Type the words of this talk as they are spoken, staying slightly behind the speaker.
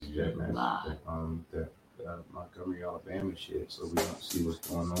that Montgomery, Alabama shit, so we don't see what's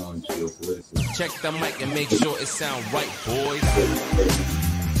going on geopolitically. Check the mic and make sure it sound right, boys.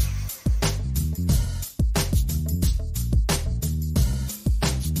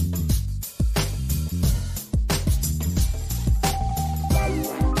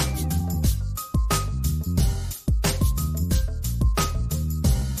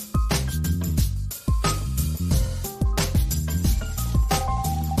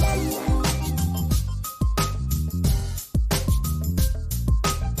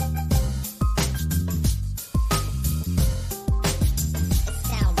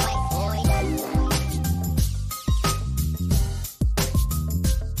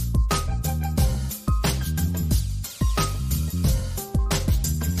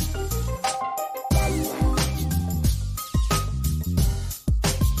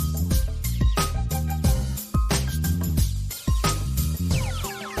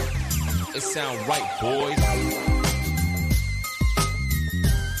 It sound right, boys.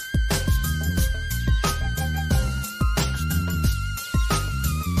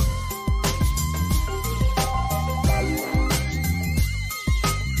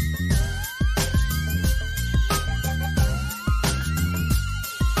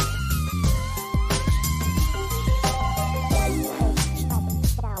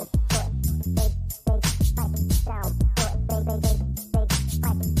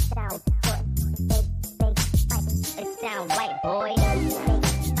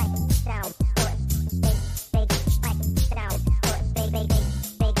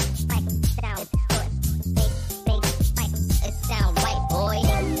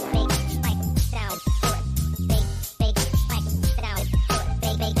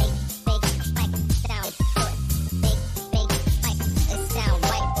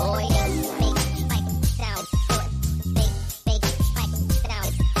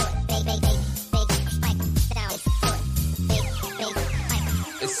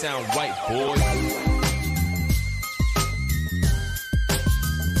 Sound right, boy.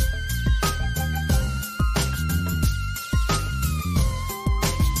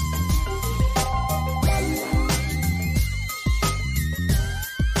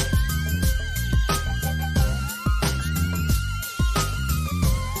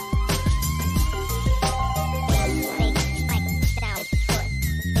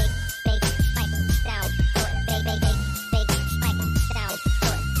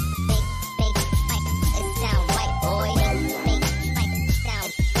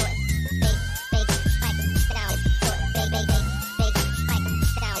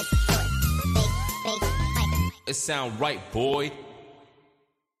 It sound right, boy.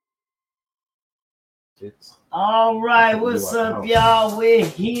 All right, what's up, y'all? We're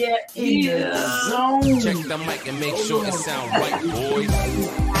here in the zone. Check the mic and make sure it sound right, boys.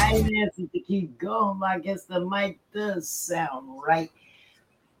 Finances to keep going. I guess the mic does sound right.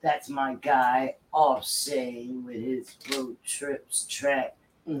 That's my guy, Offshay, with his road trips track.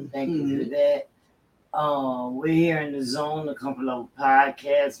 Thank you for that. We're here in the zone, a couple of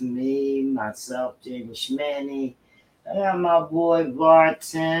podcasts, me, myself, Jamie Schmanny. I got my boy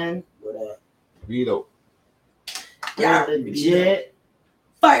Barton. What up? Vito. Yeah, legit.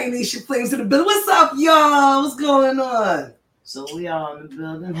 Fighting these shit flames to the building. What's up, y'all? What's going on? So we all in the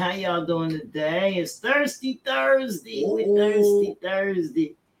building. How y'all doing today? It's Thirsty Thursday. With Thirsty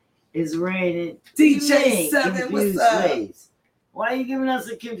Thursday. It's rated DJ7, what's up? Face. Why are you giving us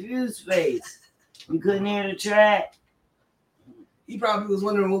a confused face? We couldn't hear the track. He probably was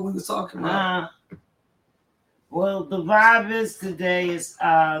wondering what we was talking about. Well, the vibe is today is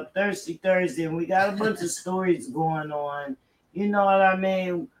Thirsty Thursday, and we got a bunch of stories going on. You know what I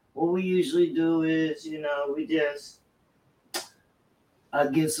mean? What we usually do is, we just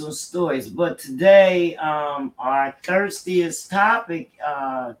get some stories. But today, our thirstiest topic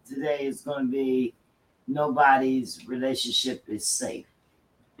today is going to be nobody's relationship is safe.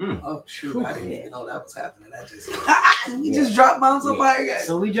 Oh, shoot. I didn't even know that was happening. We just dropped bombs up out here.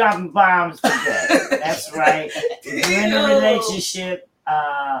 So we dropping bombs today. That's right. If you're in a relationship,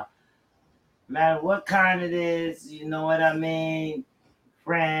 no matter what kind it is, you know what I mean?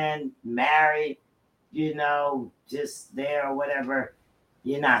 Friend, married, just there or whatever,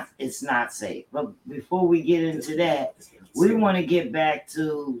 it's not safe. But before we get into that, we want to get back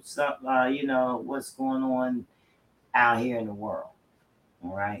to some, what's going on out here in the world.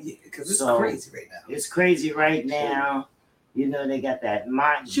 All right. Yeah, because it's crazy right now. It's crazy right now. They got that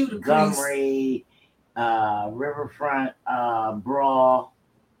Montgomery Riverfront brawl.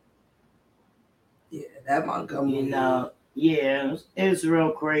 Yeah, that Montgomery. It's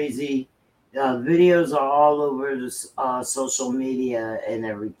real crazy. Videos are all over the social media and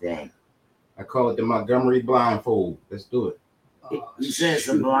everything. I call it the Montgomery blindfold. Let's do it. You said it's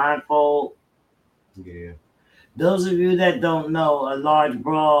a blindfold. Yeah. Those of you that don't know, a large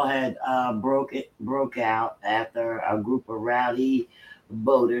brawl had broke out after a group of rowdy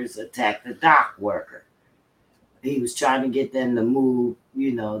boaters attacked a dock worker. He was trying to get them to move,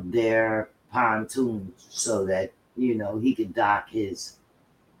 their pontoons so that, he could dock his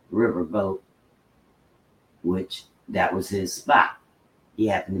riverboat, which that was his spot. He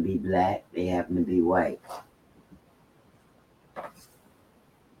happened to be black. They happened to be white.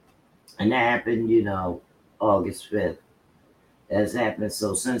 And that happened, August 5th. That's happened.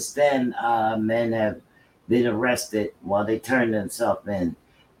 So since then, men have been arrested while they turned themselves in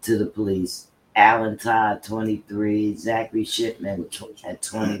to the police. Alan Todd, 23, Zachary Shipman at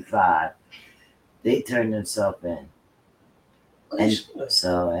 25. They turned themselves in. And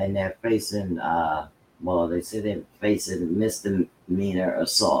they're facing, they say they're facing misdemeanor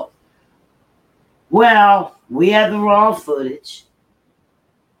assault. Well, we have the raw footage.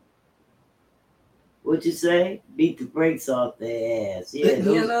 What'd you say? Beat the brakes off their ass.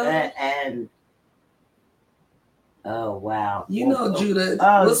 Yeah, and oh wow. Judah.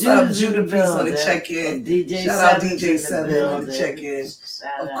 What's up, Judah? Please on the check-in. DJ Shout out Seven DJ Seven on the check-in.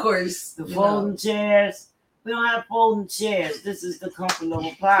 Of course. The folding chairs. We don't have folding chairs. This is the Comfortable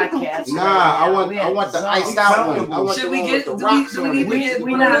Podcast. Nah, I want the iced out one. Should we get?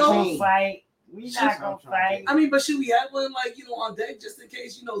 We're not gonna fight. We're not gonna fight. I mean, but should we have one on deck just in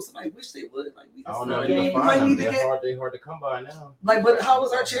case somebody wish they would? I don't know. They're hard to come by now. But how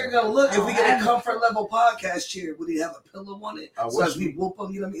is our chair gonna look if we get a comfort level podcast chair? Would it have a pillow on it? So as we whoop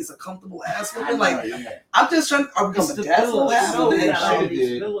them, it's a comfortable ass whooping. I'm just trying. Are we gonna dazzle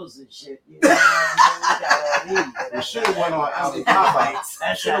these pillows and shit? We should have went on Alibaba.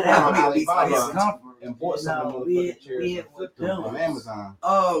 And bought some of the chairs on Amazon.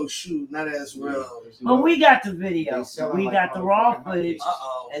 Oh shoot, now that's real. But we got the video. We got the raw footage.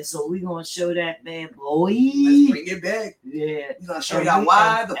 And so we're gonna show that bad boy. Let's bring it back. Yeah. We're gonna show y'all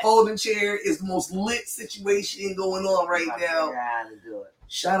why the folding chair is the most lit situation going on right now.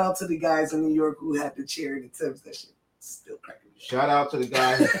 Shout out to the guys in New York who had the chair and the tips. That shit still cracking. Shout out to the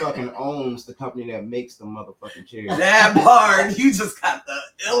guy who fucking owns the company that makes the motherfucking chairs. That part, you just got the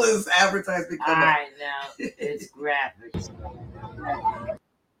illest advertisement coming. All right, now it's graphics.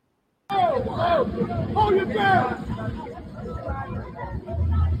 Oh, you down!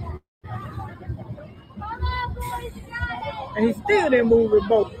 And he's still in moving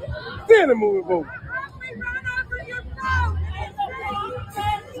boat. Still in the moving boat.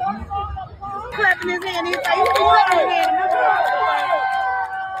 Clapping his hand. He's like, clapping his hand.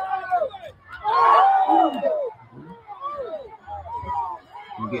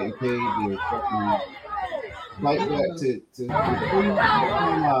 I'm getting paid to fucking fight back to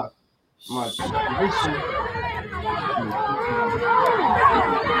my position.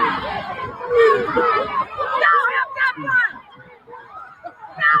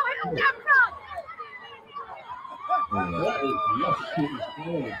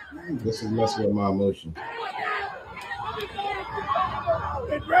 This is messing with my emotion.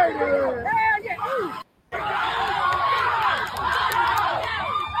 It's right here. Hell yeah.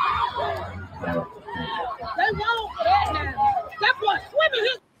 They wrong for that now. That boy swimming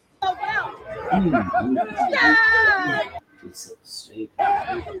his out. Yeah. It's safe.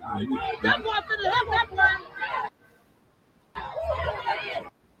 That boy finna help that boy.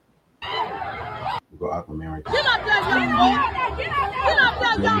 We go Aquaman right there. Get up there, young buck. Get up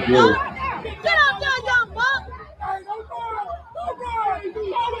there, young buck. Get up there, young buck.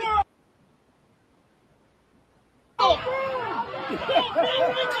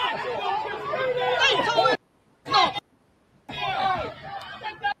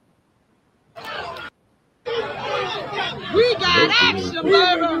 We got action,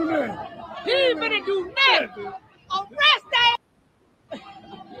 baby. He ain't finna do nothing. Arrest that.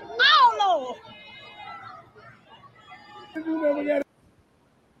 Oh, Lord.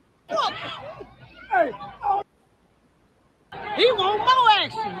 Look. Hey. He want more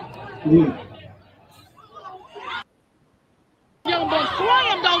action. Young boy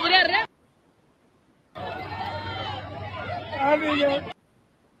slammed over there. I mean,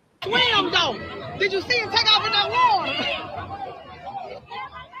 swim though. Did you see him take off in that water?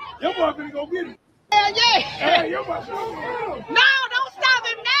 Your boy finna go get it. Hell yeah. Hey, your boy No, don't stop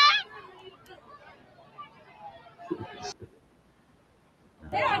him now.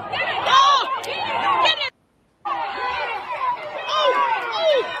 Oh, get it.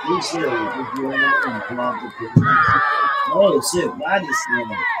 You should. Oh shit! Why this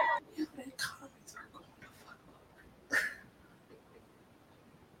nigga?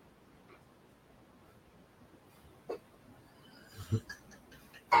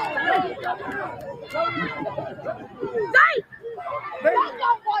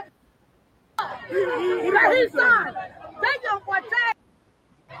 His son. They don't want that.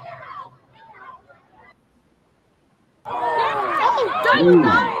 Oh, there you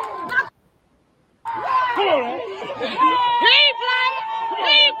go. He ain't playing. He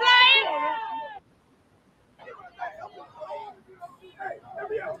ain't playing.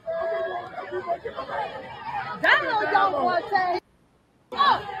 That little young boy say,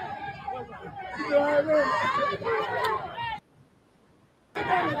 oh.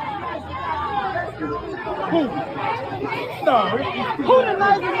 Who the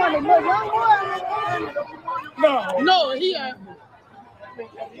nicest one? The young boy? No, he ain't.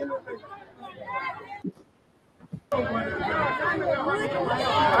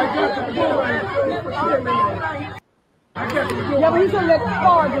 Yeah, but he should let the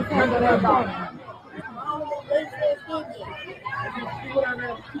star just handle that dog.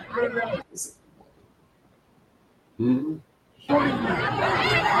 Mm-hmm.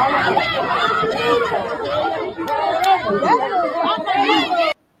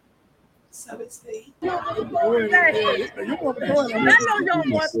 17. He told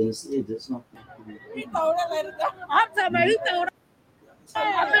that lady. I'm talking about he told her.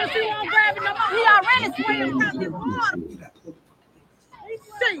 I bet she won't grab it no more. He already swam from this water.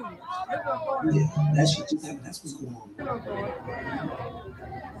 See. Yeah, that's what's going on.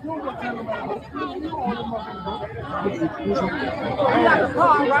 He got the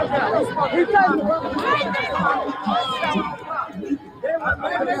car right there. He told me.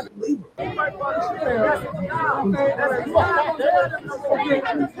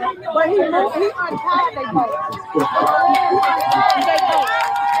 But he moved, he untied they boat.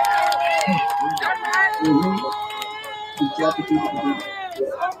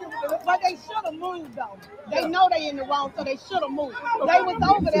 But they should have moved though. They know they in the wrong, so they should have moved. They was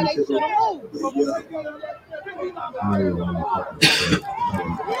over there, they should have moved.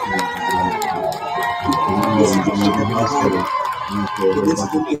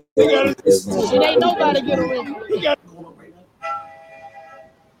 It ain't nobody get a ring.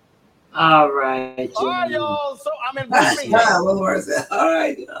 All right. All right, y'all. So I'm in All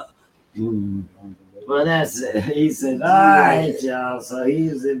right, y'all. Well, that's it. He said, all right, y'all. So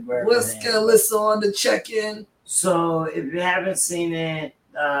he's in Birmingham. Let's get Alyssa on the check-in. So if you haven't seen it,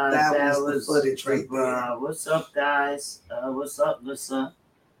 that was the footage right there. What's up, guys? What's up, Alyssa?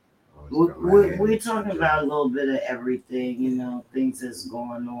 We're talking about a little bit of everything, you know, things that's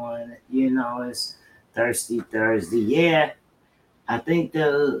going on. You know, it's Thirsty Thursday. Yeah, I think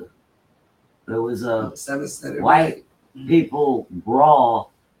there was a white people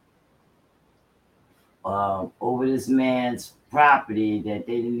brawl over this man's property that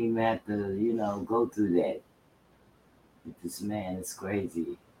they didn't even have to, you know, go through that. This man is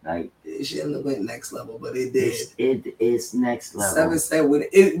crazy. Like it shouldn't have went next level, but it did. It's next level. 7 said when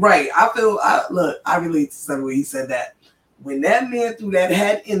right. I relate to 7 when he said that when that man threw that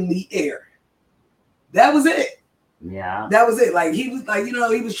hat in the air, that was it. Yeah, that was it. Like he was like, you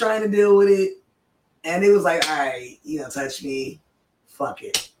know, he was trying to deal with it, and it was like, all right, you know, touch me, fuck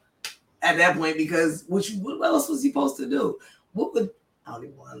it. At that point, because what else was he supposed to do? What would I don't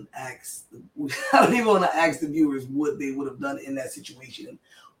even want to ask the viewers what they would have done in that situation.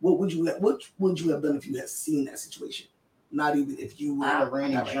 What would you have done if you had seen that situation? Not even if you would have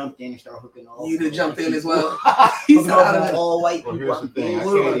ran and jumped in and started hooking off. You'd have jumped in as well. He's all white people. Here's the thing. I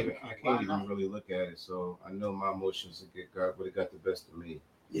can't even really look at it. So I know my emotions would have got the best of me.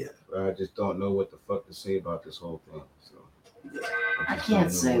 Yeah. But I just don't know what the fuck to say about this whole thing. So I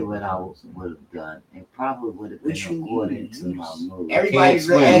can't say what I would have done. It probably would have been according to my mood. Everybody's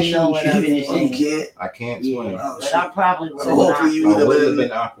reaction. I can't swim. But I probably would have. Hopefully you would have been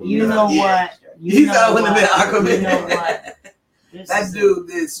Aquaman. You know what? You would have been Aquaman. You know what? That dude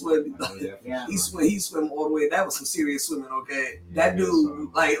did swim. Yeah. He swam all the way. That was some serious swimming, okay? Yeah, that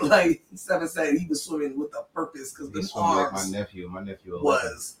dude, like 7 said, he was swimming with a purpose because the arms. Like my nephew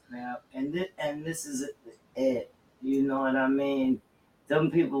was. Yeah, and this is it. You know what I mean?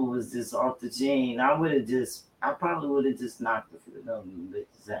 Them people was just off the chain. I probably would have just knocked them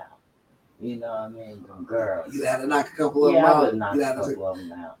bitches out. You know what I mean? Them girls. You had to knock a couple of them out. Yeah, I would have knocked a couple of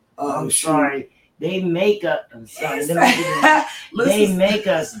them out. I'm sorry. They make us. I'm sorry. They make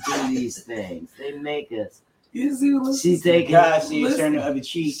us do these things. They make us. You see what she's taking. God, she's turning the other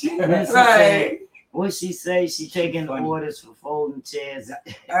cheek. Right. What she say? She taking orders for folding chairs.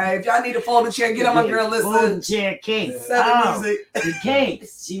 All right, if y'all need a folding chair, get on my girl. Listen, folding chair cakes. The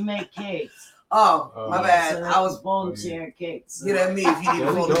cakes. She make cakes. Oh, my bad. So I was folding chair cakes. get at me if you need There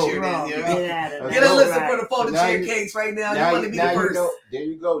to we fold a go. chair down. Get out of Get there. a listen Right. for the folded Now chair you- cakes right now. You Now want to you, be now the you first. go. There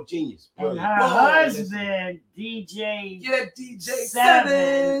you go, genius. And Brilliant. her Whoa. husband, DJ, Yeah, DJ Seven.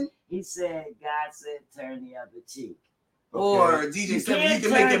 7 he said, God said, turn the other cheek. or Okay. DJ 7. You can't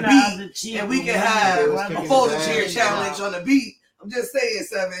can make turn a the beat other cheek and we when can you have They was run a kicking folded his chair ass. challenge on the beat. I'm just saying,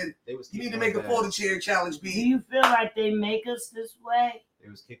 7. They was You need to kicking make a his folded ass. chair challenge Do beat. you feel like they make us this way? They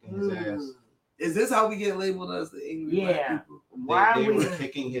was kicking his ass. Is this how we get labeled as the angry black Yeah. people? Why They we were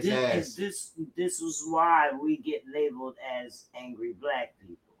kicking his ass. this was why we get labeled as angry black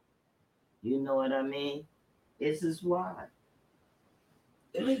people. You know what I mean? This is why.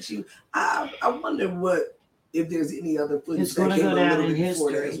 It makes you. I wonder what if there's any other footage It's gonna that came go a down little in bit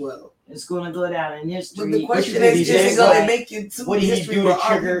before that history. as well. It's gonna go down in But history. the question did is, he is say? it gonna Like, make it to What did he history do where to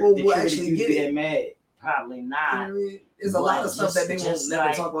our trigger people the will trigger the actually dude to get get it? mad? Probably You know not. what I mean? There's a lot of stuff that they won't Just never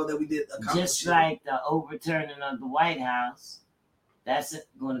like- talk about that we did accomplish. Just like the overturning of the White House, that's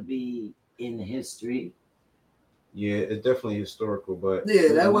going to be in the history. Yeah, it's definitely historical, but Yeah,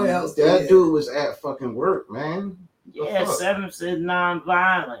 that White House. that yeah. dude was at fucking work, man. Yeah, fuck? 7 said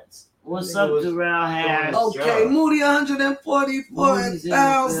nonviolence. What's Nigga up, was Darrell Harris? doing his Okay, job. Moody, Moody's in the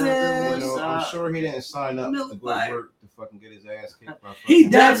 144,000. You What's know, I'm up? sure he didn't sign up to go to Millified. work to fucking get his ass kicked by He fucking.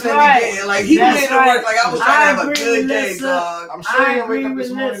 That's definitely right. did. Like he That's made it right. work. Like I was I trying to have a agree good with day, Lisa. dog. I'm sure he I didn't wake agree up this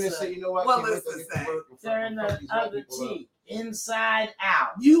with morning and Lisa. say, you know what, What I can't wait Lisa to get to say? work and Turn fuck the these white other people up. cheek, inside out.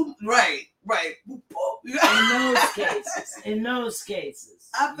 You right. In those cases.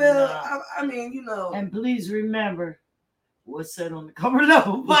 I you feel. know. I mean, you know. And please remember what's said on the cover of the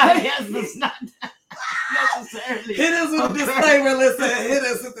podcast does not necessarily. Hit us with the disclaimer, listen. Hit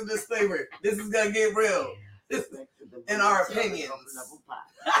us with the disclaimer. This is gonna get real. In our opinions.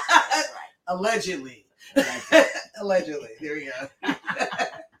 Allegedly. Allegedly. There we go.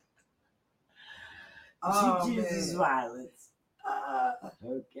 She chooses violence.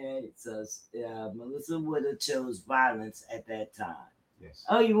 Okay, so Melissa would have chose violence at that time. Yes.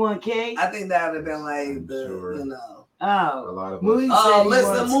 Oh, you want cake? I think that would have been like I'm the, sure. you know. A Oh, lot of Moody us. said he Listen,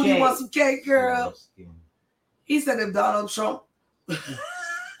 wants Moody cake. wants some cake, girl. Us skin. He said if Donald Trump.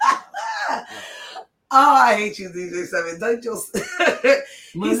 Oh, I hate you, DJ 7. Don't just.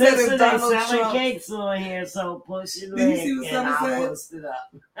 He Melissa, said if they Donald selling Trump. cakes on here, so push your Did you leg see what and Summer I'll said? post it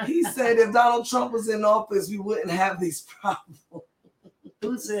up. He said if Donald Trump was in office, we wouldn't have these problems.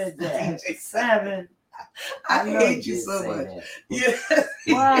 Who said that? DJ 7. I know hate you did so say much. that.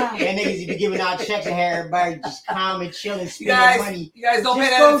 Yeah. Why? And niggas be giving out checks and have everybody just calm and chill and You spend guys, money. you guys don't Just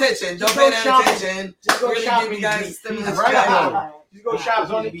pay go- that attention. Don't just pay go that shopping. attention. Just go We're gonna shopping. give you guys a He's stimulus right, check. though. You go shop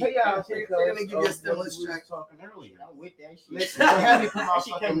on the payouts. We're gonna give you a stimulus We was check. talking earlier. I'm with that shit. Listen, go ahead and put my That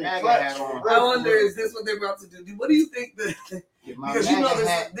shit fucking coming in MAGA clutch. hat on. I wonder, is this what they're about to do? What do you think Get my because you know MAGA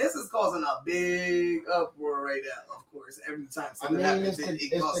hat. this is causing a big uproar right now, of course. Every time I something mean, happens, it's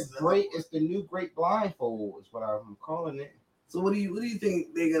it the causes great, an uproar. it's the new great blindfold is what I'm calling it. So what do you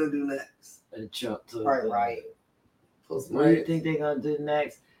think they're gonna do next? Trump took Right, the- right. Post What do you riot? think they're gonna do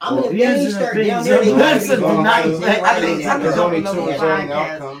next? I mean, if Views they and start opinions down there, of they the gotta rest be of the going night. to- I think I'm There's gonna only open two up a exciting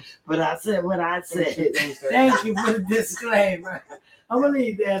podcast. outcomes. But I said what I said. Thank you for the disclaimer. I'm gonna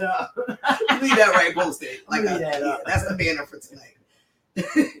leave that up. Leave that right posted. Like Leave that up. that's the banner for tonight.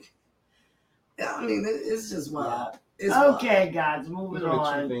 Yeah, I mean it's just wild. It's Okay, guys, These moving are the two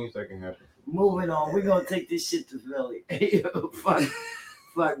on. things that can happen. Moving on. We're gonna take this shit to Philly.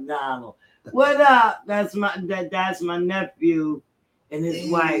 fuck Donald. What up? That's my nephew and his Hey.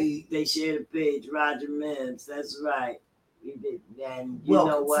 wife. They share the page, Roger Mims. That's right. And you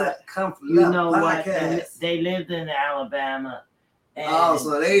Welcome know what? to Comfort You Up know what? And Podcast. they lived in Alabama. And, Oh,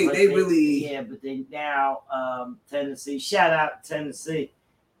 so they but really- yeah, but they now Tennessee. Shout out Tennessee.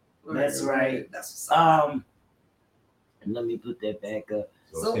 That's right. That's what's up. And let me put that back up.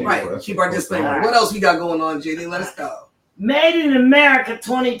 So okay, right, well, that's keep what our I'm disclaimer. saying. What else we got going on, JD? Let us go. Made in America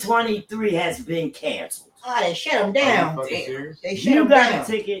 2023 has been canceled. Oh, they shut them Are you down. fucking Damn. serious? They shut You them got down. a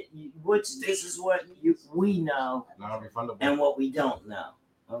ticket, which this is what we know Non-refundable. and what we don't know.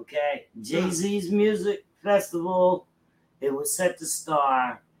 Okay, Jay-Z's music festival. It was set to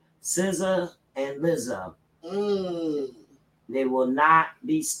star SZA and Lizzo. They will not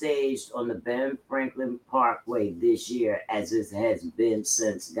be staged on the Ben Franklin Parkway this year, as it has been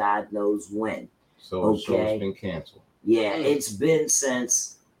since God knows when. So Okay. it's been canceled. Yeah, it's been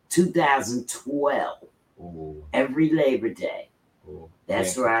since 2012, Ooh, every Labor Day. ooh.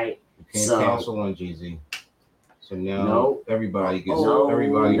 That's Yeah. right. You can't So- cancel on GZ. So now No. everybody gets No,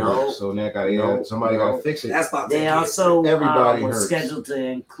 everybody no, hurts. So now no, somebody no. gotta fix it. That's about They 10 years. also Everybody were hurts. scheduled to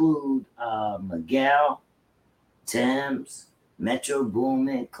include Miguel, Thames, Metro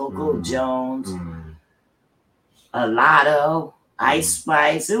Boomin, Coco Jones, Mm. Lotto, Ice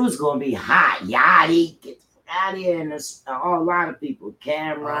Spice. It was gonna be hot. Yachty, get the fuck out of here, and there's a whole lot of people.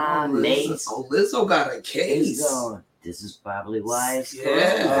 Cameron, Nate. Lizzo got a case. It's going. This is probably why it's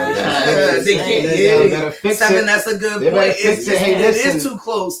Yeah, closed. they can't. They better fix Seven, it. that's a good They better point. fix it. Hey, It is listen. too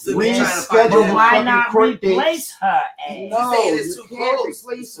close to We me trying to schedule find But out. why fucking not court replace her ass? No, saying it's you too can't close.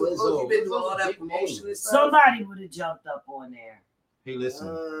 replace Too close. You've been doing all that Lizzo's a big promotion name. and stuff. Somebody would have jumped up on there. Hey, listen.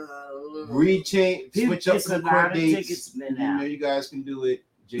 Uh, Rechange, switch up It's the a lot court of dates. tickets been You know out. you guys can do it.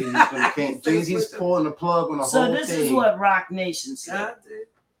 Jay-Z's pulling the plug on the So whole this thing. is what Rock Nation said. God damn.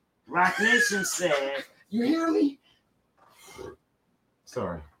 Rock Nation said, You hear me?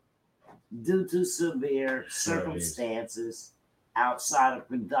 Sorry. due to severe circumstances outside of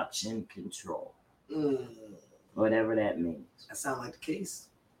production control, whatever that means. That sounds like the case.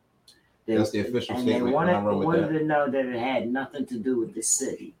 They, That's the official and they statement. and I wanted, run with wanted that. to know that it had nothing to do with the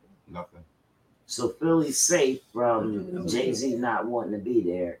city. Nothing. So Philly's safe from Jay-Z not wanting to be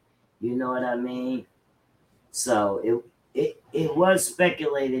there. You know what I mean? So it was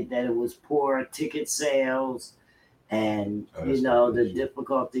speculated that it was poor ticket sales and Oh, you that's know the speculation.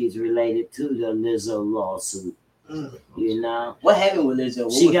 difficulties related to the Lizzo lawsuit. You know, What happened with Lizzo?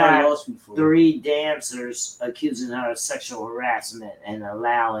 What She was her got lawsuit for? 3 dancers accusing her of sexual harassment and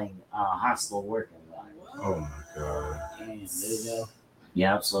allowing hostile work environment. Oh my god. Damn, Lizzo.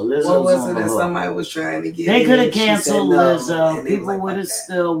 Yeah, so Lizzo's What was on it the that hook. somebody was trying to get? They in, could have she said canceled no, Lizzo. and they was People like, would have "Fuck that."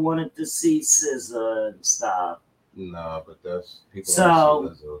 still wanted to see SZA and stuff. Nah, but that's people So-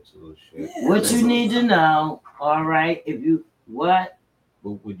 want to see Lizzo too. Shit. Yeah, What you Lizzo. need to know, all right, if you what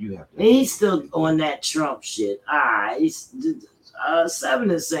What would you have to? he's still on that Trump shit. He's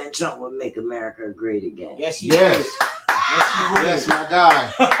 7 is saying Trump would make America great again. Yes, he Yes. would. Yes, Yes, my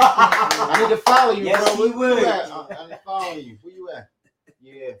guy. I need to follow you, Yes, bro. he Where you would. at? I need to follow you. Where you at?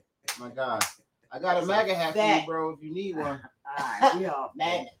 Yeah, my guy. I got a MAGA hat for you, Fact. bro. If you need one, All right, we off.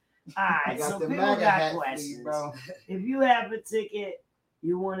 Man. All I right, got so the people MAGA got hat for you, questions. bro. If you have a ticket,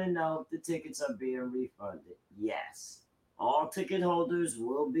 you want to know if the tickets are being refunded. Yes. All ticket holders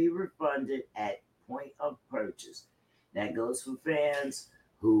will be refunded at point of purchase. That goes for fans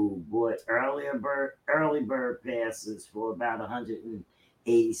who bought early bird passes for about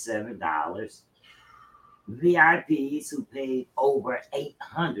 $187. VIPs who paid over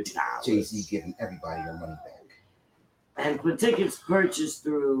 $800. Jay-Z giving everybody their money back. And for tickets purchased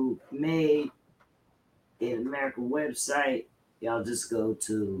through Made in America website, y'all just go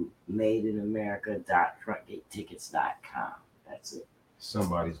to madeinamerica.frontgatetickets.com. That's it.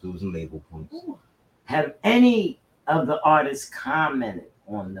 Somebody's losing label points. Have any of the artists commented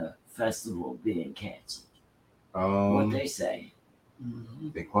on the festival being canceled? What they say?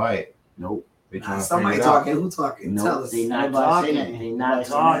 They quiet. Nope. They Nah, trying to somebody figure it out. talking. Who talking? Tell Nope. us. They're not Nobody say talking. nothing. They're Nobody not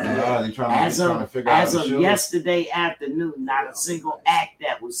say talking. nothing. Nah, they trying As to of figure out the show. yesterday afternoon, not a single act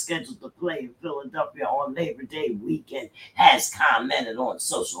that was scheduled to play in Philadelphia on Labor Day weekend has commented on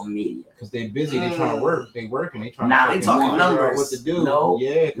social media. Because they busy, they trying to work. They working, they trying Nah, to they fucking talking figure out numbers. what to do. No,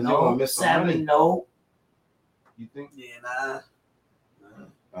 Yeah, because they're gonna miss some money. 7, no. You think? Yeah, nah.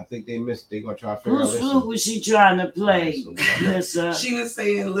 I think they missed. They gonna try to figure out Whose this. flute was she trying to play? So, Miss, She was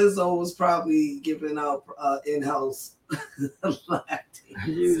saying Lizzo was probably giving out in-house she was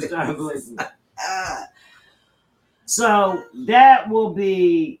trying to play some- Ah, So that will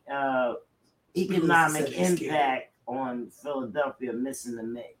be economic She was impact on Philadelphia missing the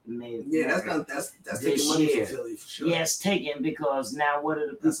May. yeah, that's This taking money year. from Philly for sure. Yes, taken because now what are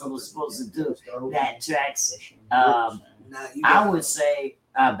the That's people something. supposed to do? That tracks, Nah, you I got- would say,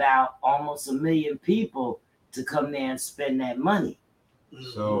 about almost 1 million people to come there and spend that money.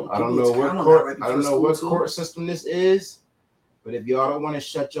 So I People don't know was what counting on court. that right I don't before know what school, court system this is. But if y'all don't want to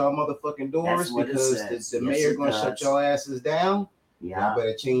shut y'all motherfucking doors That's what it because says. the Yes, mayor it gonna does. shut y'all asses down, Yeah, y'all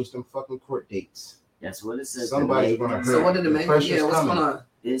better change them fucking court dates. that's what it says. Somebody's gonna hurt. So what did the The man? pressure's Yeah, what's coming. going on?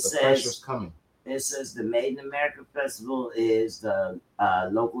 It The pressure's says coming. the Made in America Festival is the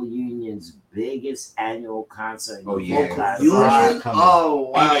local union's biggest annual concert. Oh, in yeah. Fort Union? Lauderdale. Coming.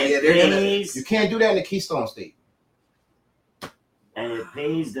 Oh wow, And yeah, it they're gonna. pays- You can't do that in the Keystone State. and it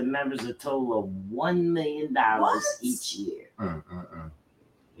pays the members a total of $1 million each year.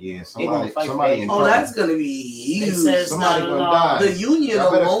 Yeah, gonna somebody fight in back. Oh, trouble. that's gonna be They huge. said it's Somebody not a gonna loss. die. The union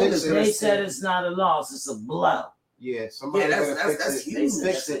Y'all better alone fix is it. gonna They say- said it's not a loss; it's a blow. Yeah, somebody Yeah, better that's fix it. huge.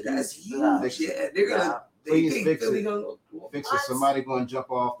 Fix it. That's Yeah. huge. Yeah, they're gonna. They Please think fix Philly it. gonna Fix it. What? Somebody gonna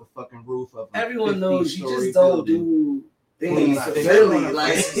jump off the fucking roof of a Everyone knows you 50-story just don't building. do Please things fix it. Philly.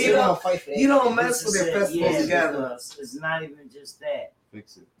 Like They you gonna don't, fight for that. you don't mess This with is their it, festivals yeah, together. because it's not even just that.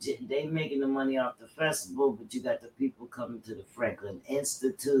 fix it. They making the money off the festival, but you got the people coming to the Franklin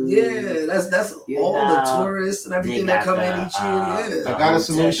Institute. Yeah, that's You all know, the tourists and everything They that got come in each year. I Yeah, got a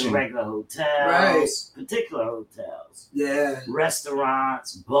solution. The regular hotels, particular hotels, yeah.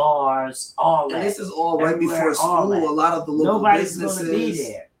 restaurants, bars, all And that. this is all right Everywhere, before all school. that. A lot of the local Nobody's businesses. going to be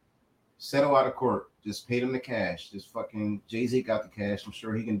there. Settle out of court. Just pay them the cash. Just fucking Jay-Z got the cash. I'm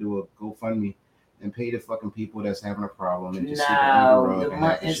sure he can do a GoFundMe and pay the fucking people that's having a problem and just sweep it under the rug and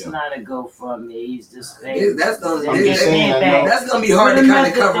have the It's show. not a GoFundMe. He's just That's gonna, I'm just saying, I know. that's gonna be hard to kind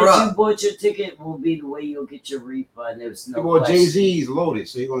of cover You up. bought your ticket will be the way you'll get your refund. There's no Well, question. Jay-Z's loaded,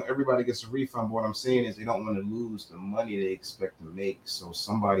 so everybody gets a refund. But what I'm saying is they don't want to lose the money they expect to make. So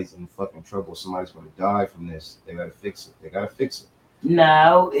somebody's in fucking trouble. Somebody's going to die from this. They got to fix it. They got to fix it.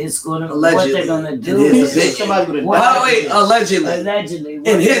 No, it's gonna. Allegedly. What they're gonna do In his is opinion. Somebody's gonna What- die. Oh wait, allegedly. allegedly.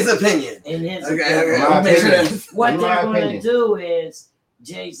 In his opinion. In his Okay, opinion. okay. My I'll make sure opinion. that- What In they're my going to opinion. do is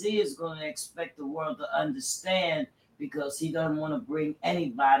Jay-Z is going to expect the world to understand because he doesn't want to bring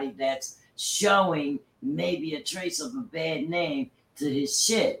anybody that's showing maybe a trace of a bad name to his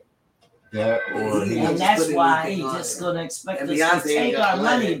shit. That or He he, just And that's put why anything he's on just it. going to expect And us Beyonce to ain't take got our the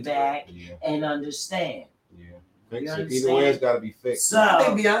money money. back yeah, and understand. yeah. Fix You it. understand? Either way, it's got to be fixed. I So,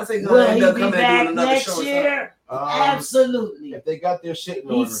 think Beyonce will gonna end he up be coming and back doing another next show. year? Um, Absolutely. if they got their shit in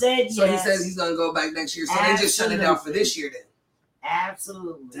He order, said So he yes. says he's gonna go back next year. So they just shut it down for this year then.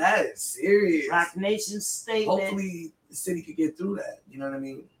 Absolutely. That is serious. Rock Nation statement. Hopefully the city could get through that. You know what I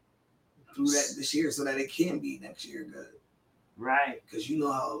mean? Through that this year so that it can be next year good. Right. Because you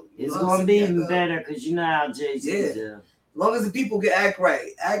know how It's you know going to how be city even act up. better because you know how Jay-Z Yeah. do. As long as the people can act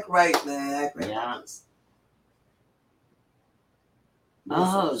right. Act right, man. Act right. Yeah. brothers.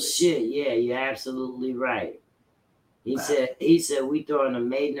 Oh shit! Yeah, you're absolutely right. He Wow. said we throwing a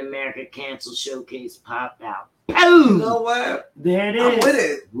Made in America cancel showcase pop out. You Boom! know what? There it I'm is. with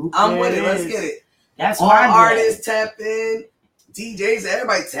it. Whoop, I'm there with it. Let's is. get it. That's All my artists tap in. DJs,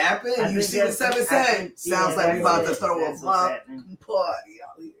 everybody tap in. I You think see what that's- 7 I said? think- Sounds yeah, like we about to that's throw a what's mob happening. party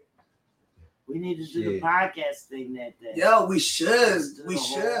out here. We need to do the Shit. podcast thing that day. Yo, we Let's should. do We the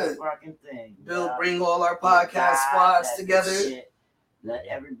whole should. fucking thing. Bill, Yeah. bring all our God, podcast squads that together. shit. Let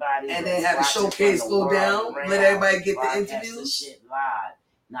everybody And that's then have the watching showcase from go world down, around let everybody get the broadcast interviews. shit live,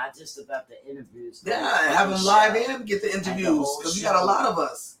 not just about the interviews. Yeah, but the have them fucking live show. and get the the interviews whole because we got a show. lot of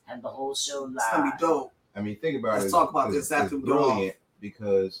us. And the whole show It's gonna live. be dope. I mean, think about Let's it. talk about It's- this after it's we go off. brilliant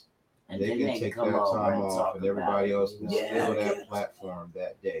because And they then can they take come that over time and off, talk and everybody about else it. can Yeah. steal that platform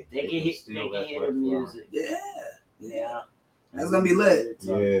that day. They can can hear, steal they can that hear the platform. music. Yeah. Yeah. That's gonna be lit.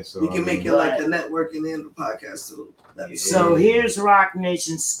 Yeah, so We can make it But- like the networking and the podcast too. That'd be So sick. here's Rock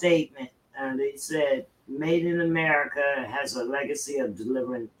Nation's statement. And they said, Made in America has a legacy of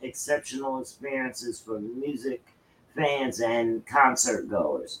delivering exceptional experiences for music fans and concert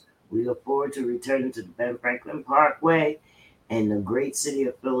goers. We look forward to returning to the Ben Franklin Parkway and the great city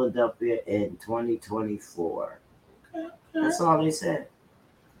of Philadelphia in 2024. That's all they said.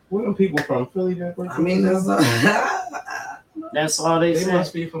 Where are people from Philly that work? I mean, that's That's all they They said.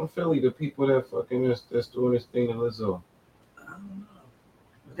 must be from Philly. The people that fucking that's doing this thing to Lizzo.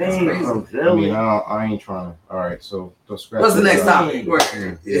 They That's ain't crazy. from I mean, Philly. I ain't trying to. All right, so scratch. What's the that next out. topic? Work.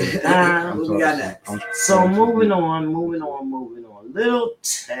 Yeah. Uh, What we got next? So moving on. Lil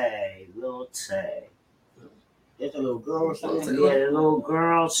Tay. There's a little girl or something. Yeah, the little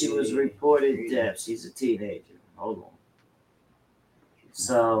girl, she was reported dead. She's a teenager. Hold on.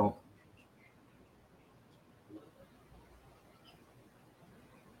 So,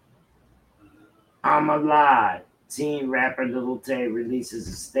 I'm alive. Teen rapper Lil Tay releases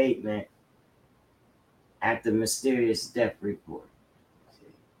a statement after mysterious death report.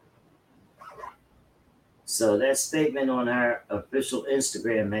 So that statement on her official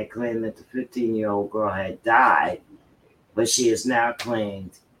Instagram had claimed that the 15-year-old girl had died, but she has now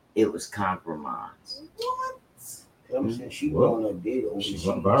claimed it was compromised. I'm saying she Well, blowing up big over she shit.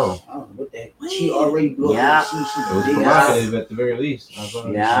 went viral. I don't know what that. She already blew Yeah. up. She It was big. provocative at the very least.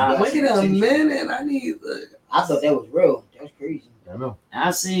 Yeah. Wait a minute. I need. I thought that was real. That's crazy. I know.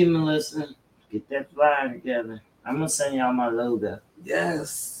 I see you, Melissa. Get that flyer together. I'm gonna send y'all my logo.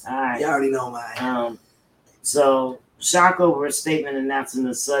 Yes. All right. You already know mine. So shock over a statement announcing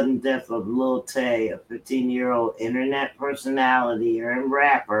the sudden death of Lil Tay, a 15-year-old internet personality and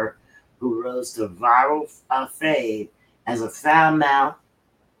rapper who rose to viral fame as a foul-mouthed,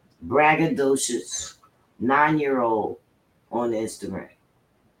 braggadocious 9-year-old on Instagram.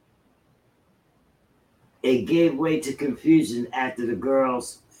 It gave way to confusion after the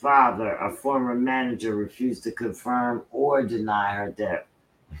girl's father, a former manager, refused to confirm or deny her death.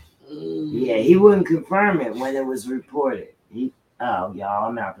 Yeah, he wouldn't confirm it when it was reported. Oh, y'all,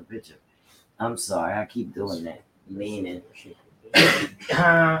 I'm out the picture. I'm sorry, I keep doing that. Leaning.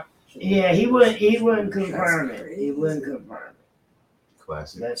 Yeah, he wouldn't confirm it. He wouldn't confirm it.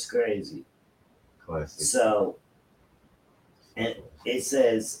 Classic. That's crazy. Classic. So, and it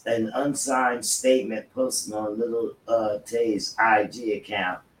says an unsigned statement posted on Little Tay's IG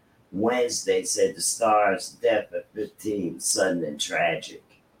account Wednesday said the star's death at 15 sudden and tragic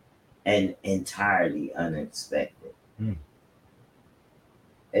and entirely unexpected.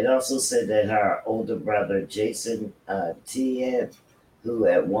 It also said that her older brother Jason Tien, who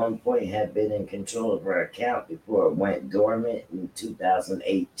at one point had been in control of her account before it went dormant in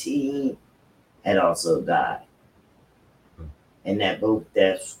 2018, had also died. And that both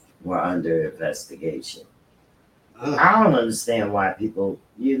deaths were under investigation. I don't understand why people,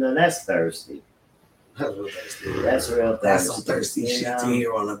 that's thirsty. That's real thirsty. That's real thirsty. That's some thirsty you shit know? to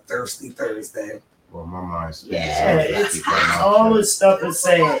hear on a thirsty Thursday. Well, my mind's Yeah, it's all this stuff is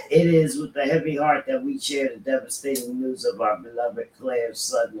saying it is with a heavy heart that we share the devastating news of our beloved Claire's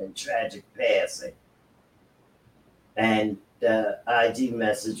sudden and tragic passing. And the IG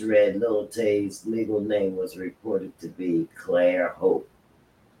message read, Lil Tay's legal name was reported to be Claire Hope.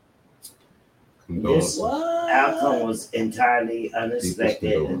 This outcome was entirely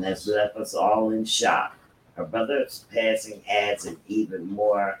unexpected and has left us all in shock. Her brother's passing adds an even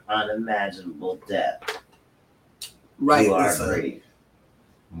more unimaginable depth to our grief.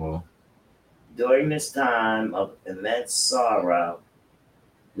 Well, during this time of immense sorrow,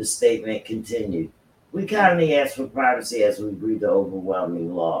 the statement continued. We kindly ask for privacy as we grieve the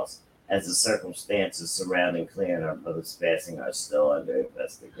overwhelming loss, as the circumstances surrounding Claire and her brother's passing are still under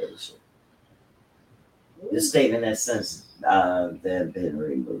investigation. The statement has since been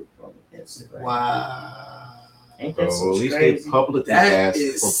removed from Instagram. Wow. Ain't that so at least crazy? they publicly That asked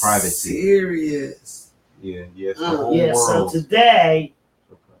is for privacy. serious. Yeah, yes. The whole Yeah, so world. today,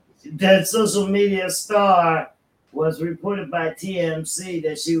 that social media star was reported by TMC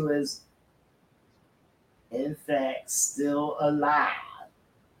that she was, in fact, still alive.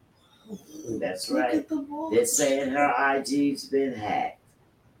 That's right. They're saying her IG's been hacked.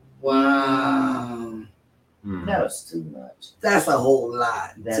 Wow. That was too much. That's a whole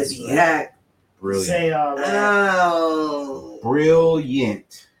lot That's to be right. hacked. Brilliant. Say all that. Oh.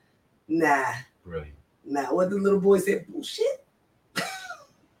 Brilliant. Nah. Brilliant. Nah. What the little boy said? Bullshit.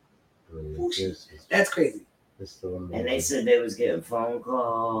 Brilliant. Bullshit. This is- That's crazy. this is so amazing. And they said they was getting phone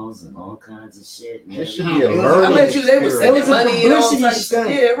calls and all kinds of shit. And This should everything. be a I learning bet you they was experience. sending money and all publicity types of stunt.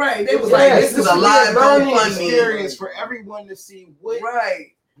 Yeah, right. They was Yes, like, this is a should be live learning GoFundMe. experience for everyone to see what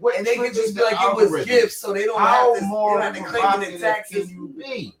Right. what And they could just triggers be the like, it was algorithm. gifts, so they don't How have to, more they don't have to claim the provocative taxes. can you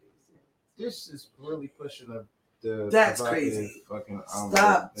be? This is really pushing the That's provocative crazy. Fucking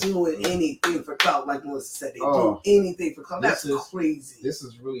Stop doing anything. anything for clout, like Melissa said. They Oh, do anything for clout. this That's is- crazy. This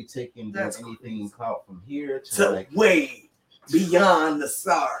is really taking That's anything crazy. clout from here to To like way beyond the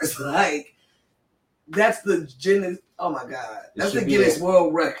stars. Like, that's the Guinness. Oh my God. It That's should the be Guinness a-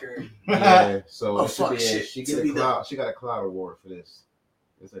 World Record. yeah. So Oh, it should fuck be shit she to get be a done. clout. She got a clout award for this.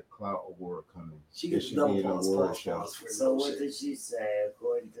 There's a clout award coming. She It gets should double be an pause, award pause, show. pause for So what shit. did she say?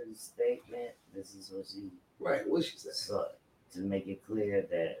 According to the statement, this is what she Right, what she said. So, to make it clear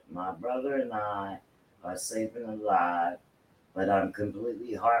that my brother and I are safe and alive, but I'm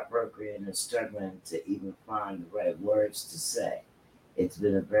completely heartbroken and struggling to even find the right words to say. It's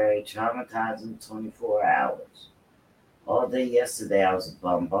been a very traumatizing 24 hours. All day yesterday, I was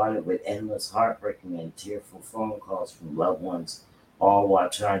bombarded with endless heartbreaking and tearful phone calls from loved ones, all while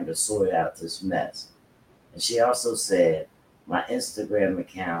trying to sort out this mess. And she also said, my Instagram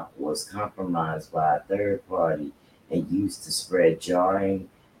account was compromised by a third party and used to spread jarring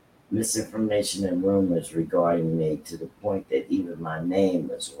misinformation and rumors regarding me to the point that even my name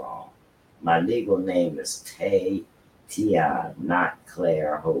was wrong. My legal name is Tay T.I., not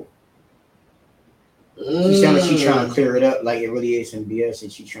Claire Hope. She sounds like she trying to clear it up, like it really is some BS,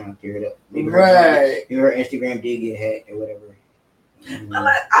 and she trying to clear it up. Maybe Right. her Instagram did get hacked or whatever.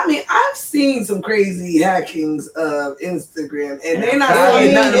 I mean, I've seen some crazy hackings of Instagram, and they're not I saying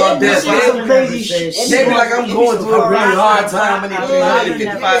mean, nothing about they that. say some But crazy shit. they be like, I'm going through a really hard time. I need Yeah.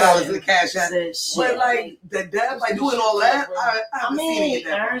 $255 in the cash app. Said shit. But like the death, like doing all that, I haven't seen it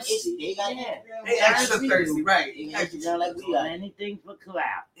that much. thirsty. They got Yeah. They extra thirsty, right? They Extra got like we are. Anything for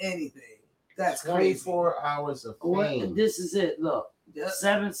clout. anything. That's crazy. 24 hours of What, fame. this is it. Look, Yep.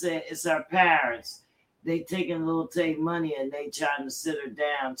 Seven said it's our parents. They taking Lil Tay money and they trying to sit her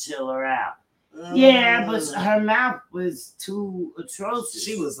down, chill her out. Yeah, but her mouth was too atrocious.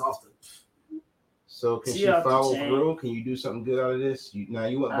 she was off the. So can She she off the follow chain. through? Can you do something good out of this? Now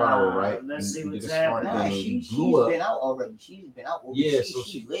you went viral, right? Let's see you what's did a smart happening. Nah, thing. she's blew up. been out already. She's been out. Yeah, She, so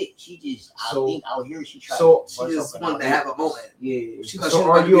she she- lit. She just, so- I think out here she tried so- to She bust just something wanted to out have here. a moment. Yeah. She thought she So was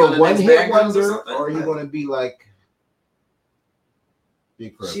are about to you be on a the one next hit Bad Girls wonder, something. or are you gonna be like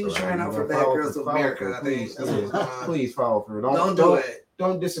Big Purple? She was trying out for You Bad follow Girls through, of follow America, through, I think. Please, That's what it's called. please follow through. Don't do it.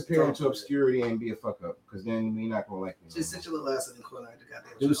 Don't disappear Don't into do it. obscurity and be a fuck up, because then we're not gonna like you. Just sit your little ass in the corner. The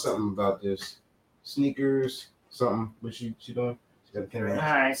goddamn Do show. something about this. Sneakers, something. What she doing? She got a All camera.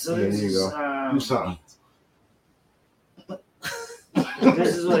 right, so Yeah, this there you is Do something.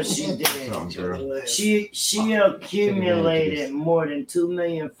 this is what she did. Something, girl. She accumulated more than 2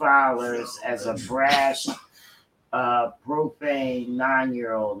 million followers as a brash, profane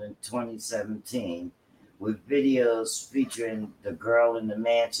 9-year-old in 2017, with videos featuring the girl in the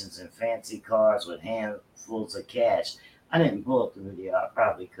mansions and fancy cars with handfuls of cash. I didn't pull up the video. I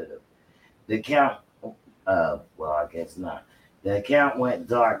probably could have. The account, well, I guess not. The account went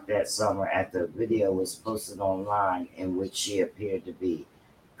dark that summer after a video was posted online in which she appeared to be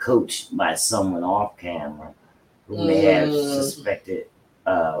coached by someone off camera who may have suspected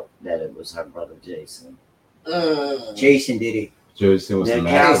that it was her brother Jason. Jason did it. Jason was The the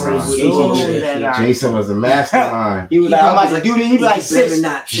account mastermind. resumed that Jason was the mastermind. He was like, I'm about to do this. He was like, You better sis,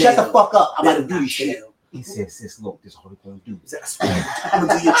 not shut the fail. fuck up. I'm about to Better do not this shit. fail. He said, sis, look, this is what we're gonna do. I'm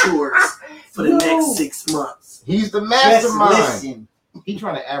gonna do your chores for the next 6 months. He's the Just mastermind. listen. He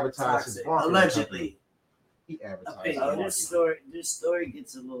trying to advertise his Toxic. marketing Allegedly. company. He advertised. Okay. his Oh, marketing. this story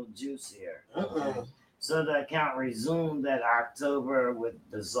gets a little juicier. Uh-uh. So the account resumed that October with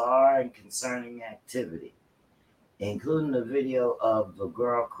bizarre and concerning activity, including a video of the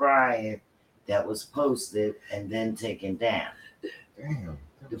girl crying that was posted and then taken down. Damn.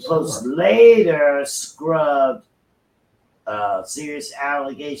 The post later scrubbed serious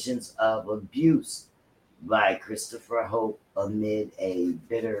allegations of abuse by Christopher Hope amid a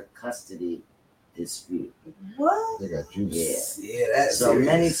bitter custody dispute. What? They got juice. Yeah, that's So serious.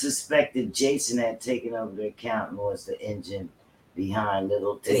 many suspected Jason had taken over the account and was the engine behind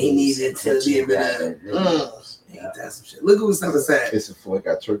Little And he T's needed to be able attention-grabbing to. videos. Ain't that some shit? Look who's never said. It's a full. It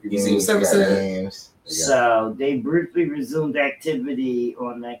got turkey You see wings. what Got Sam said? yams. They got- So they briefly resumed activity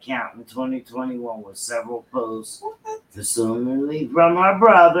on the account in 2021 with several posts, presumably from our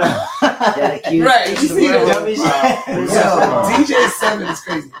brother, that accused Right, you see that? Christopher- Yo, DJ7 is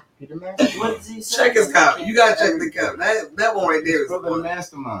crazy. He the mastermind. What does he say? Check his comment. You gotta check the comment. That one right there is Brother, the the one.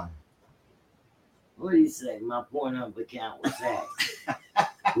 mastermind. What do you say? My Pornhub account was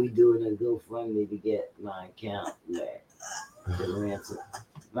hacked. We doing a GoFundMe to get my account back. The ransom.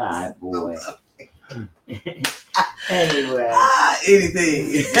 Bye, boy. Anyway,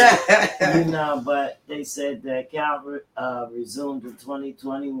 Anything. but they said the account resumed in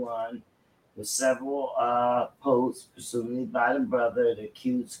 2021 with several posts, presumably by the brother, that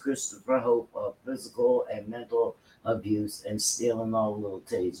accused Christopher Hope of physical and mental abuse and stealing all Lil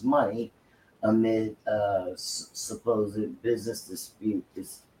Tay's money amid supposed business dispute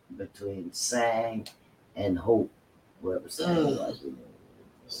between Sang and Hope, whoever Sang was.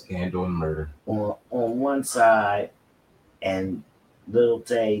 Scandal and murder. On one side, and Little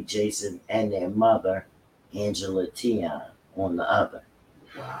Tay, Jason, and their mother, Angela Tion, on the other.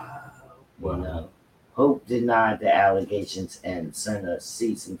 Wow. You know, Hope denied the allegations and sent a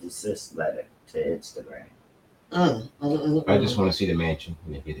cease and desist letter to Instagram. I just want to see the mansion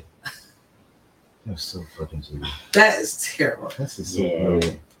when they get it. That's so fucking silly. That is terrible. That's just so Yeah.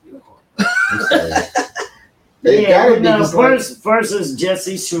 brilliant. I'm sorry. They Yeah, gotta you be know, just like- first is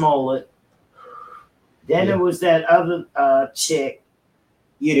Jesse Smollett. Then Yeah. it was that other chick.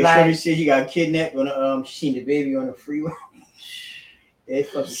 Yeah, the Like- shorty said you got kidnapped when she seen the baby on the freeway. They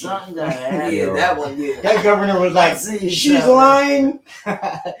fucking Something that Yeah, happened. that one, yeah. That governor was like, See, she's so- lying.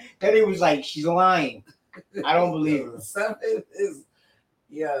 Then he was like, she's lying. I don't believe her. Something is,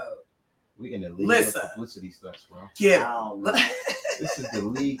 yo, We in the league Listen. of publicity stuff, bro. I yeah. don't know. This is the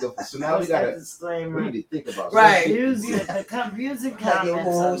league of. So now we What's that gotta. disclaimer? We need to think about Right. Music, the music Like, yo, comments.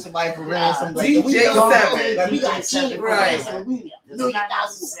 hold are- somebody for ransom. Like, DJ we got- Seven. like, we got DJ Seven. 10 for Right. ransom. We Does $1 not million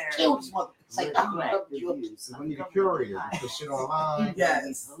necessarily kill this mother. It's like, reflect you. reviews. So we need a curator. Put shit online.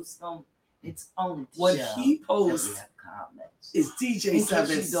 Yes. It's only to What show he that we posts have comments. is In DJ case you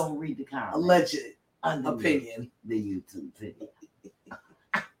 7's don't read the comments. alleged underneath opinion. the YouTube video.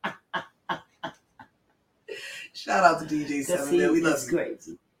 Shout out to DJ Because 7, man. We love it's you.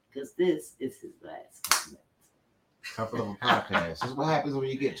 crazy. Because this is his last comment. Comfortable podcast. This is what happens when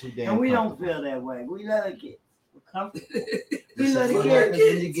you get too damn. And we don't comfortable. feel that way. We let it get. Comfortable. We This let is it what get. happens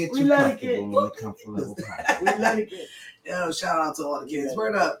when you get We too let it comfortable get. in the comfortable podcast. We let it get. Yo, shout out to all the kids.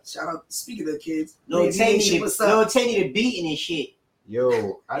 Word up. Shout out. Speaking of kids, Lil Baby Tay Nation, need what's Lil up? Tay need a beating and shit.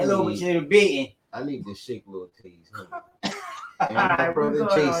 Yo, Hello, with your beating. I need to shake Lil T's. All And my right, we're brother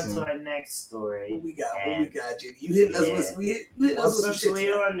going on Jason. to our next story. What we got? What And- we got, Jenny? You hitting us Yeah. with you hitting Well, us with some since shit. we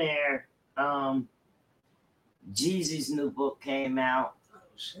tonight. on there, Jeezy's new book came out. Oh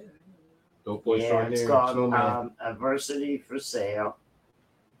shit. Dope Boy Yeah, it's Extraordinaire, called Snowman. Adversity for Sale.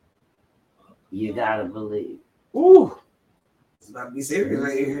 You gotta believe. Ooh. It's about to be serious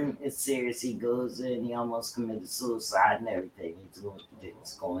right here. It's serious. He goes in. He almost committed suicide and everything. He's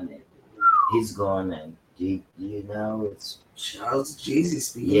going in. He's going in. You know, it's Shout out to Jeezy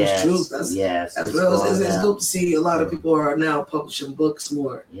speaking yes, his truth. That's it's real. going It's down. dope to see a lot of people are now publishing books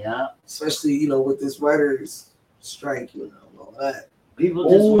more, Yeah, especially with this writers strike, and all that. people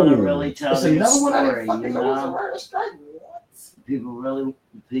just want to Ooh. really tell That's their another one I story. didn't fucking You know was a know, writer's strike. people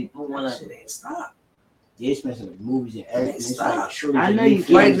That want to. shit ain't stop. Yeah, it's messing with movies and everything. It's Stop. like surely I know the you new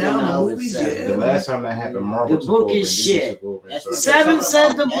can't Right films now, and the all movies, that stuff. yeah. The last time that happened, Marvel The took book over, is Disney shit. took over and That's started- Seven said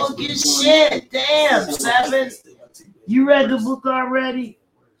the That's book what is we're shit. Damn, Seven. You read the book already?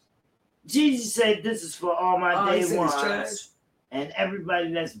 Jesus said this is for all my Oh, he day said it's trash. ones and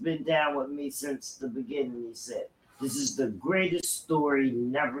everybody that's been down with me since the beginning. He said this is the greatest story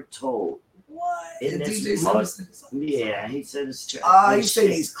never told. What? In And this DJ most- Seven said something? Yeah, he said it's trash. Ah, he It's said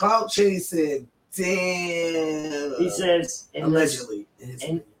shit. he's clout chasing. Damn. He says in this, allegedly.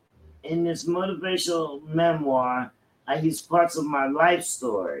 in this motivational memoir, I use parts of my life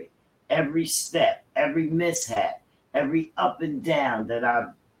story, every step, every mishap, every up and down that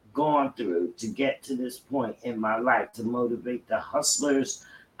I've gone through to get to this point in my life to motivate the hustlers,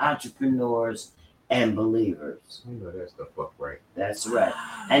 entrepreneurs, and believers. You know that's the fuck right. That's right.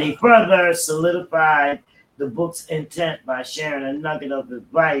 And he further solidified the book's intent by sharing a nugget of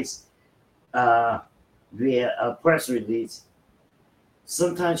advice via a press release.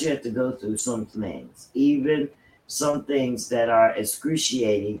 Sometimes you have to go through some things, even some things that are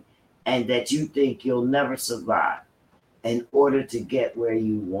excruciating and that you think you'll never survive in order to get where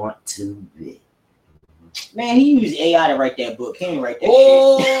you want to be. Man, he used AI to write that book. He ain't write that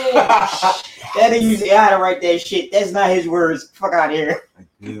Oh, shit. That he used AI to write that shit. That's not his words. Fuck out of here.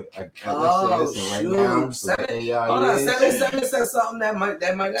 Listen right now. shoot. So the AI Hold on, is- Seven said something that might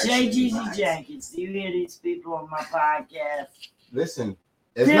actually be JGZ nice. Jenkins, do you hear these people on my podcast? Listen,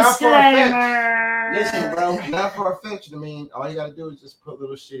 it's not far-fetched. Disclaimer. Listen, bro. It's not far-fetched. I mean, all you gotta do is just put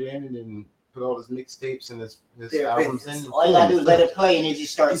little shit in and then put all his mixtapes and his Their albums opinions. in. All you gotta do is let it play and it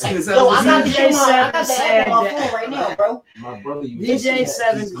just starts. You see Yo, what I got I'm the saying? shit on my- I got the said app on my that- phone right now, bro. My brother used DJ to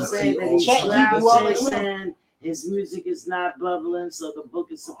Seven GBT said that he's Chat cloud GPT. chasing. His music is not bubbling, so the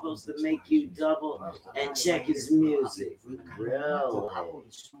book is supposed to make you double and check his music. Really?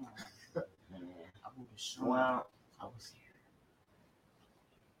 Well,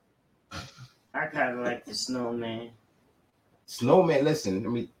 I kind of like the Snowman. Snowman,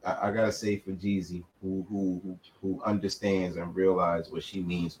 listen, I gotta say for Jeezy, who understands and realizes what she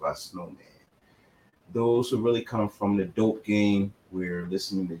means by Snowman. Those who really come from the dope game, where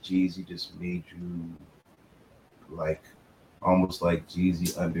listening to Jeezy just made you like almost like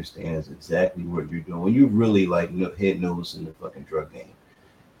Jeezy understands exactly what you're doing. When you really like head nose in the fucking drug game.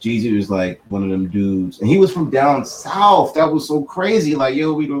 Jeezy was like one of them dudes, and he was from down south. That was so crazy. Like,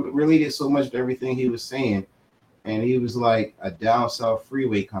 yo, we related so much to everything he was saying. And he was like a down south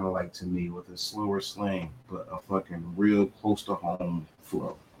freeway kind of like to me with a slower slang, but a fucking real close to home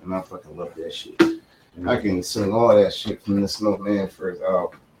flow. And I fucking love that shit. I can sing all that shit from the Snowman first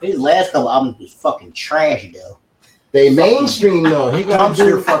album. His last couple albums was fucking trash, though. They mainstream though. He got to Dumpster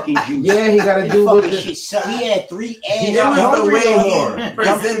do fucking juice. Yeah, he got to His do fucking with the shit sucked. He had 3 ads. He not hungry no more.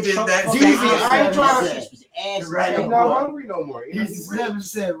 Presented that Jeezy, I ain't trying to. Shit was ass Right. He's right not hungry no more. He's never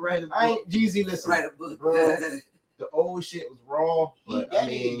said right. I ain't Jeezy. Listen, Write a book. Bro. The old shit was raw, He but I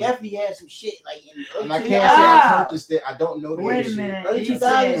definitely, mean, definitely had some shit like in the and I early can't 2000s. say I purchased it. I don't know the Wait a shit. minute. Early He 2000s,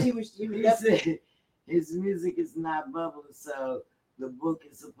 said- he was He definitely. said his music is not bubbling, so the book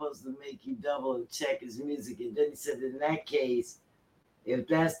is supposed to make you double and check his music. And then he said, in that case, if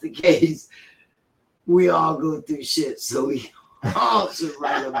that's the case, we all go through shit, so we all should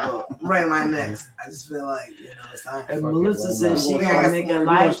write a book. Right, my next. I just feel like it's time. And Fuck it, Melissa why said not? she We're gonna make a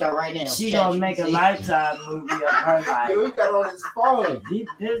life. start right now. She gonna make a lifetime movie of her life. Yo, he got on his phone.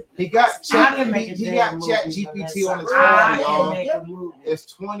 This- He got I Chat. can make a He damn got Chat movie from GPT this. on his I phone, can y'all. make a movie. It's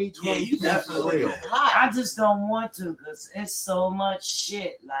 2020. Yeah, you definitely real. can. I just don't want to because it's so much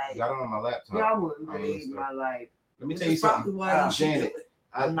shit. I Like got it on my laptop. y'all wouldn't I believe understand. my life. Let me Which tell you is probably something. why you should do Janet, it.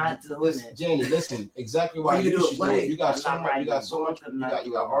 I'm not doing listen, it. Janie, listen. Exactly Why why you you do should it? do it. You got I'm so not much. You got writing so much. a book, I'm not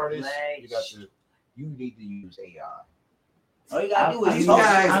You got doing artists. plays. You got to. You need to use AI. All you gotta do is These talk.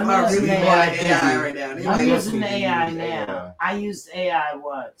 guys I'm are using really AI. bad AI right now. They I'm like- using AI use now. I used AI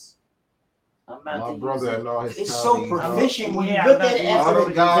once. I'm about My to brother use and all his It's so colleagues, proficient when you Yeah, look I'm at it about to after use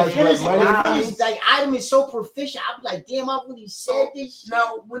it. Guys the finish. with money. It's like item is so proficient. I'm like, damn, I really said this shit.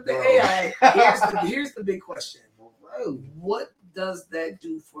 Now with the Bro. AI, here's the big question. What does that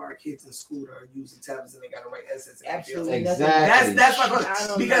do for our kids in school that are using tablets and they gotta write essays? Absolutely Exactly. That's my I question.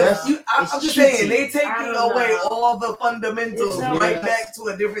 don't Because know. I'm It's just cheating. saying they I taking don't away know. all the fundamentals It's right not- back to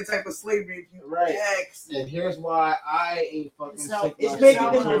a different type of slavery. If you Right. ask, And here's why I ain't fucking So- sick. it's my making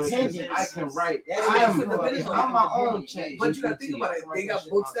shit them to it, 'cause independent. I can write. That's I'm making them I'm my own independent. chat. but you gotta think about it. They got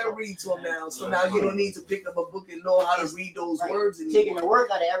books that read to them now, so now you don't need to pick up a book and know how to read those Right. words Taking anymore. the work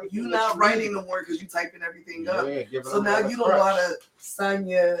out of everything. You're that not you writing read. the word because you typing everything up. Yeah, giving So them now a you don't know how crutch. to sign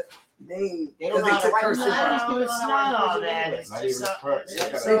your name They don't because know how to took write cursive names. out. No, it's not all that. It's Not just even a crutch. it's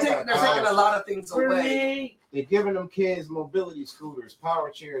They just They're gotta- taking a lot of things for away. me. They're giving them kids mobility scooters, power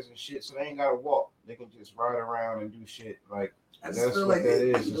chairs, and shit, so they ain't gotta walk. They can just ride around and do shit. Like I just that's feel what like that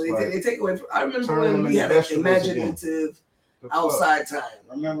they, is. It's like they take away. I remember turn when them we into had an vegetables imaginative the fuck? outside time.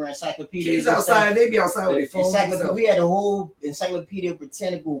 Remember encyclopedia? Kids outside, they be outside with their phones. and Encyclopedia. stuff. We had a whole Encyclopedia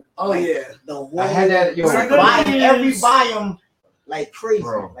Britannica. Oh like, yeah, the whole. I had that. Yo, volume, every volume, like crazy.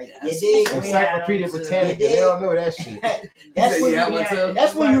 Bro. Like Yes. you dig? Encyclopedia Yeah, Britannica. yeah. They don't know that shit. That's Yeah, when yeah, you. what's up?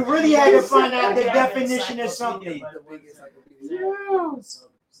 That's when you really had to find out the Yeah, definition of something. encyclopedia, but it Yeah. was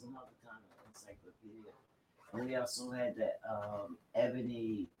some other kind of encyclopedia. And we also had that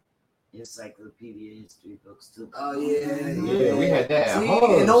Ebony encyclopedia history books too. oh yeah, Yeah, we had that. See, Hold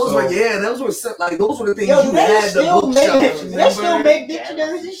on, and those so- were like those were the things Yo, you they had the still book make shops, they still remember? make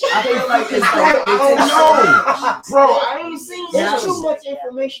dictionaries and shit. I feel like it's like I don't know, bro. I ain't seen There's that. too much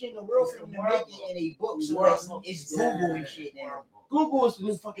information in the world for them to make it in a book, so it's Google and shit now. Google is the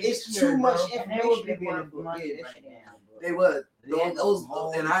new fucking It's dictionary, too much bro. And they would information be to be in a worth book. money Yeah, right now. They would. They had Those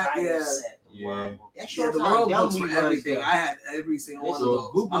whole and I entire yeah. set, the Yeah. World Book. That Yeah, shows the how world dumb books we for was. everything. I had every single one of So those.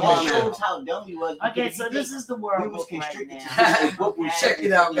 Google My That mom that had shows how dumb we was. Okay, because so we this think is the we World was Book right constricted now. to just a book. We Check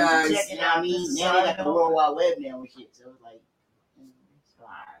it out, guys. Check You know what I mean? Now they got the World Wide Web now and shit. So it's like,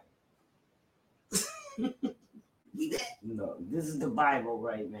 No, this is the Bible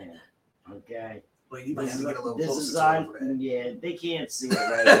right now. Okay. Well, you might This have is, to get a little this closer is to our it for that. yeah. They can't see it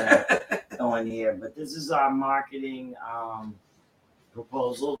right now on here, but this is our marketing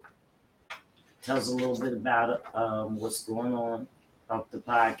proposal. Tells a little bit about what's going on of the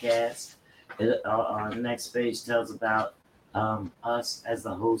podcast. The next page tells about us as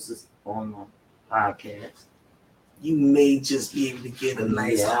the hosts on the podcast. You may just be able to get a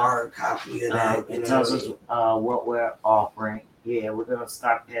nice Yeah. hard copy of that. It tells us what we're offering. Yeah, we're gonna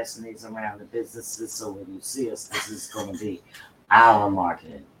start passing these around the businesses, so when you see us, this is gonna be our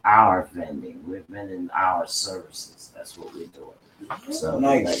marketing, our vending. We're vending our services. That's what we're doing. So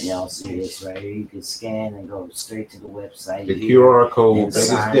Nice. let y'all see this right here. You can scan and go straight to the website. The here QR code, and biggest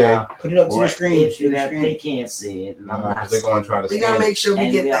sign day. up. put it up to Or the screen. if you to the have, screen. they can't see it. and I'm not They're gonna try to We gotta scan. make sure we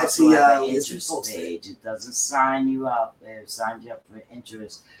and get we that also to have y'all. an It's interest posted. page. It doesn't sign you up. It signs you up for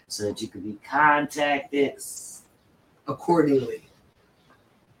interest so that you can be contacted. Accordingly.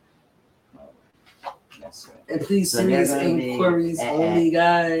 That's right. And please, So they're serious gonna be- inquiries and- only,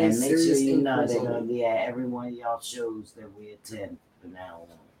 guys. And make sure Serious you know inquiries they're gonna only. be at every one of y'all shows that we attend from now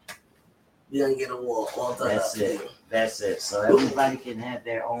on. We're gonna get a wall all done That's up. it. That's it. So everybody can have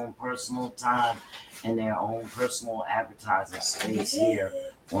their own personal time and their own personal advertising space here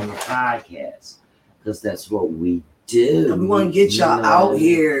on the podcast. Because that's what we do. And we want to get y'all You know out what I mean?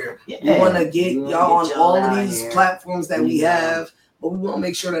 here. Yeah. We want to get We wanna y'all on get all out of these here. platforms that we Yeah. have, but we want to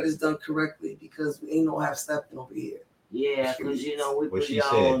make sure that it's done correctly because we ain't no half stepping over here. Yeah, because we What put she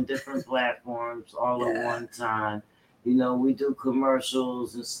y'all said. on different platforms all at Yeah. one time. We do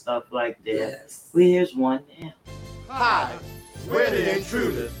commercials and stuff like that. Yes. Well, here's one now. Hi, we're the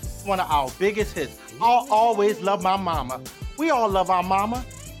Intruders. One of our biggest hits. I'll always love my mama. We all love our mama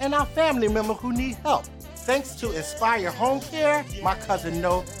and our family member who need help. Thanks to Inspire Home Care, my cousin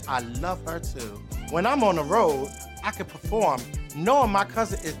know I love her too. When I'm on the road, I can perform knowing my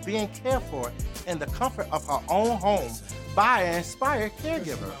cousin is being cared for in the comfort of her own home by an Inspire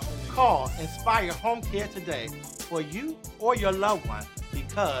caregiver. Call Inspire Home Care today for you or your loved one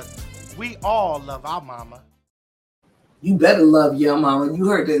because we all love our mama. You better love your mama. You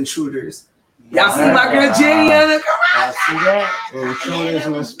heard the Intruders. Y'all see my girl Jenny on the Y'all see that? Intruders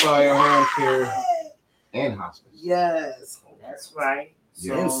and Inspire Home Care and Hospice. Yes. That's right.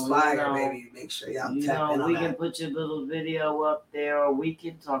 So, Inspire, baby. Make sure y'all tap in on we can that. put your little video up there, or we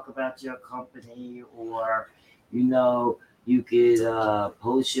can talk about your company, or you could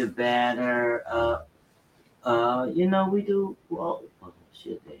post your banner up You know, we do, well,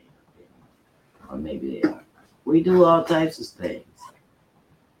 shit, they, or maybe they are. We do all types of things.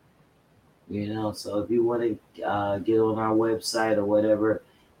 You know, so if you want to get on our website or whatever,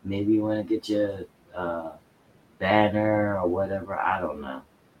 maybe you want to get your banner or whatever, I don't know.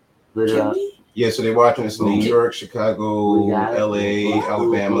 But yeah, so they're watching this in New York, Chicago, LA,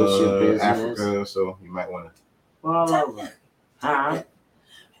 Alabama, Africa, so you might want to. All over. Huh?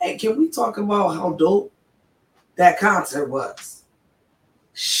 Hey, can we talk about how dope that concert was?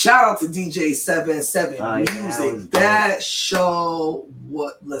 Shout out to DJ 77 Music. That show,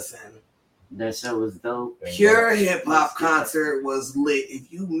 listen. That show was dope. Pure hip hop concert was lit.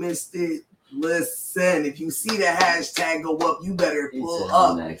 If you missed it, listen. If you see the hashtag go up, you better pull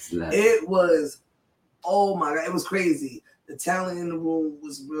up. It was, oh my God, it was crazy. The talent in the room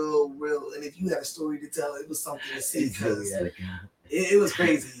was real. And if you had a story to tell, it was something to see. It was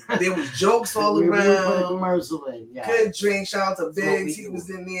crazy. There was jokes all around. Good drink. Shout out to Biggs. He was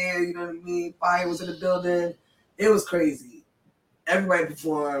in there. You know what I mean? Fire was in the building. It was crazy. Everybody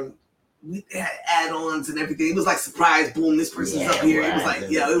performed. We had add-ons and everything. It was like surprise, boom, this person's up here. It was like,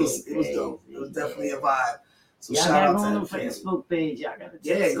 it was dope. It was definitely a vibe. So y'all shout out on to the Facebook page. Y'all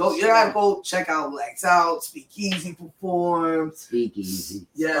gotta go check out Blacks Out. Speakeasy performed. Speakeasy.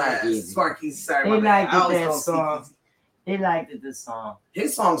 Yeah, Sparkeasy. Sorry, they liked that song. They liked the song.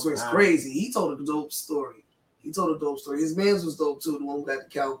 His songs were crazy. He told a dope story. His man's was dope too. The one who got the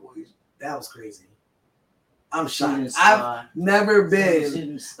Cowboys. That was crazy. I'm shocked. I've never been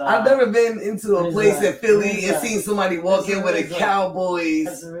into a place in Philly and seen somebody walk in with a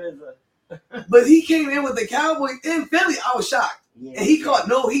Cowboys. But he came in with the Cowboys in Philly. I was shocked. And he caught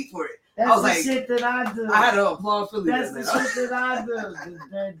no heat for it. That's I was the shit that I do. I had to applaud Philly. That's the shit that I do.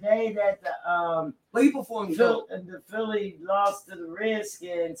 The day that but he performed the Philly lost to the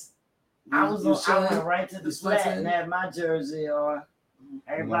Redskins, I went right to the flat and had my jersey on.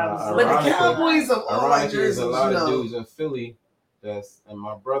 Everybody was but the Cowboys of all my jerseys, a lot of dudes in Philly. And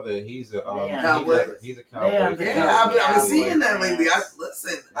my brother, he's a Cowboy. He's a Cowboy. I've been seeing that lately.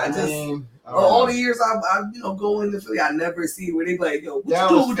 All the years I go into Philly, I never see where they be like, yo,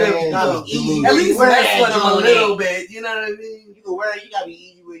 what you do with them? At least that's what I'm a little bit. You know what I mean? You can wear it. You gotta be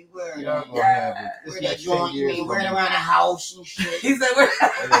easy where you wear it. Yeah. Wear that joint. You ain't wearing around the house and shit. He's like,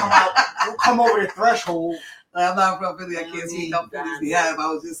 don't come over the threshold. I'm not from Philly. I can't speak up Philly's behalf.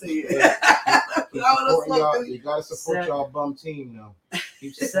 I was just saying. You gotta support y'all bum team now.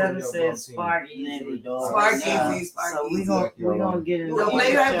 7 says Sparky. Sparky. So we gonna get it.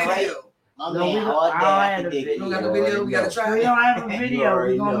 Play that video. No, we don't have a video. We don't got the video. We gotta try. We don't have a video.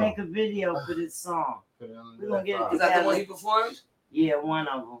 We're gonna make a video for this song. We're gonna get it together. Is that the one he performed? Yeah, one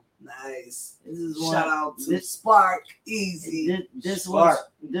of them. Nice. This is one. Shout out to Spark Easy. This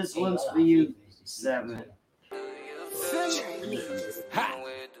one's for you, 7.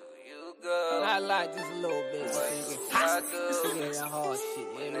 I like this a little bit. This is that hard shit,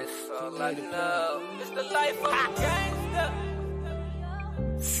 man. It's the life of a gangster.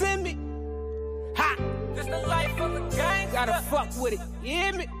 Send me. Ha! This the life of a gangster. Gotta fuck with it. You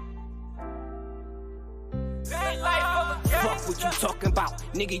hear me? Fuck what you talking about,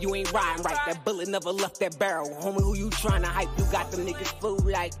 nigga, you ain't riding right. That bullet never left that barrel. Homie, who you trying to hype? You got them niggas flew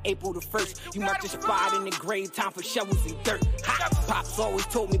like April the 1st. You marked the spot in the grave, time for shovels and dirt. Ha! Pops always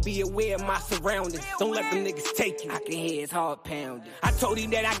told me be aware of my surroundings. Don't let them niggas take you. I can hear his heart pounding. I told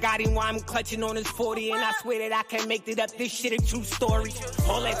him that I got him while I'm clutching on his 40. And I swear that I can't make it up. This shit a true story.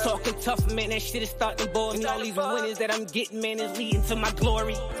 All that talking tough, man, that shit is starting to bore me. All these winners that I'm getting, man, is leading to my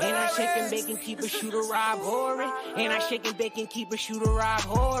glory. And I shake and bake and keep a shooter rob Horry. And I shake and bake and keep a shooter rob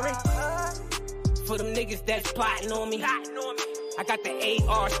Horry. For them niggas that's plotting on me. I got the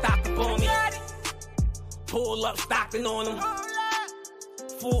AR stocked up on me. Pull up, stocking on them.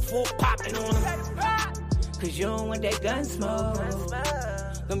 Full popping on them. Cause you don't want that gun smoke.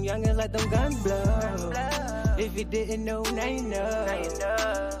 Them youngins let them guns blow. If you didn't know, now you know.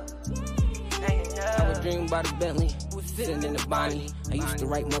 I was dreaming about a Bentley, was sitting in the Bonnie. I used to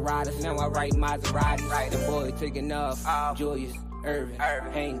write Marauders, now I write Maserati. The boy taking off, Julius, Irvin,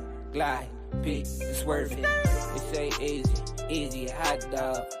 Hank, Glide, Pete, Swerving. They say easy, hot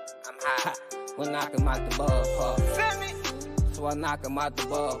dog. I'm hot, we'll knock him out the ballpark. So I knock him out the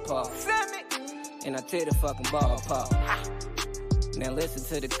ballpark. And I tear the fucking ballpark. Now listen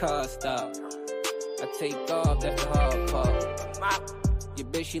to the car stop. I take off, that's the hard part. Your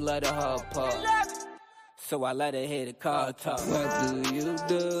bitch, she love the hard part. So I let her hear the car talk. What do you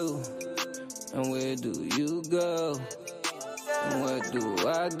do? And where do you go? And what do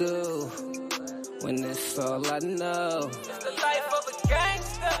I do? When that's all I know. It's the life of a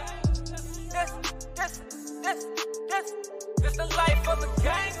gangster. This the life of a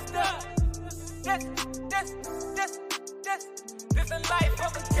gangster. This the life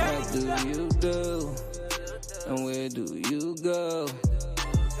of a gangster. What do you do? And where do you go?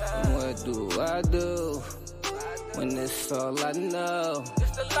 And what do I do? When it's all I know.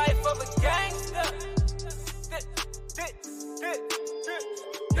 This the life of a gangster.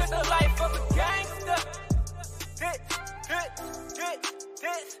 This the life of a gangster.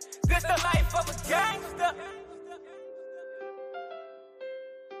 This the life of a gangster.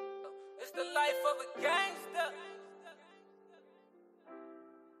 It's the life of a gangster.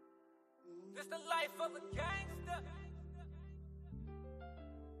 This the life of a gangster.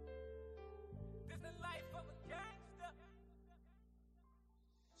 This the life of a gangster.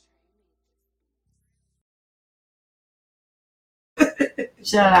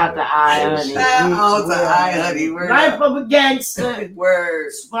 Shout out to I Honey. Shout out to I Honey. Life of a Gangster.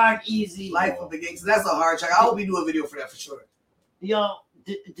 Word. Spark Easy. Life of a Gangster. That's a hard track. I hope we do a video for that for sure. Yo,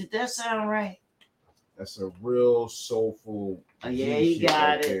 did that sound right? That's a real soulful. Yeah, you got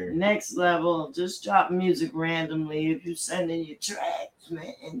right it. there. Next level. Just drop music randomly. If you send in your tracks,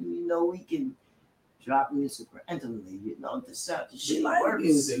 man, and you know we can drop music randomly. You know, this out the shit We like works.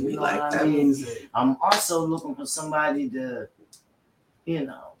 music. You We know like what I that mean? music. I'm also looking for somebody to, you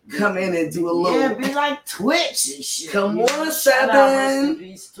know, Come in and do a little. yeah, be like Twitch and shit. Come you on, know? Shout out, rest in Seven.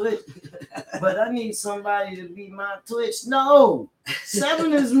 peace, Twitch. But I need somebody to be my Twitch. No,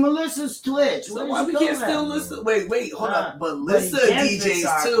 7 is Melissa's Twitch. So What why is we you can't talking still about? listen? Wait, hold Nah, up. But but listen, he can fix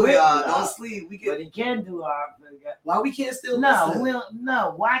our DJs too, equipment, y'all. dog. Don't sleep. We But can. he can do our. Why we can't still No, listen?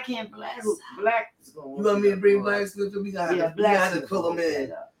 no. Why can't Black is going? You want me to bring Blacksmith? We gotta, Yeah, we gotta pull them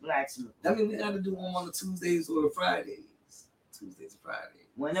in. Blacksmith. I mean, we gotta do them on the Tuesdays or Fridays. Tuesdays, Fridays.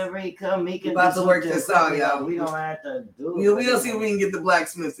 Whenever he come, he can. about do to work something this out, quick, y'all. We don't have to do We it. gonna see if we can get the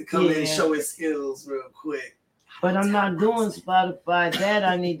Blacksmith to come in and Yeah. show his skills real quick. But I'm not doing Spotify. That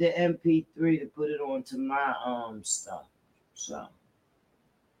I need the MP3 to put it onto my stuff. So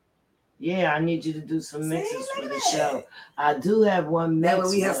yeah, I need you to do some mixes for the show. I do have one mix. That way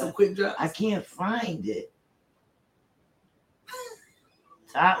we have some but quick drops. I can't find it.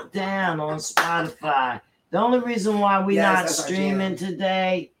 Top down on Spotify. The only reason why we're Yes, not that's our streaming jam.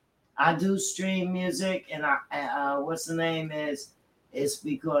 today, I do stream music, and I what's the name is? It's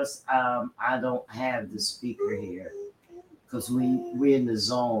because I don't have the speaker here because we're in the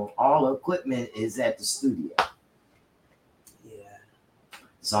zone. All equipment is at the studio. Yeah.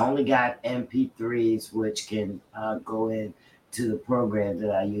 So I only got MP3s, which can go in to the program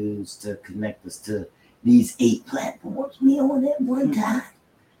that I use to connect us to these 8 platforms we on at one time.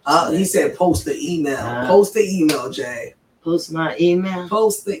 He said post the email. Post the email, Jay. Post my email.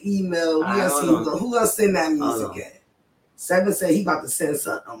 Post the email. We gonna see hold on. who gonna send that Hold music on. at. 7 said he about to send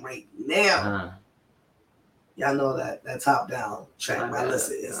something right now. Y'all know that top down track by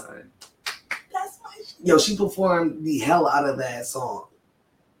Alyssa is. That's my shit. Yo, she performed the hell out of that song.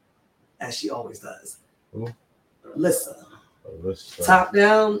 As she always does. Who? Alyssa. Let's Top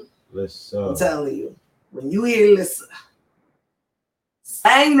down, let's I'm telling you. When you hear Alyssa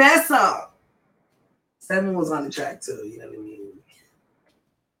sang that song, 7 was on the track too, you know what I mean?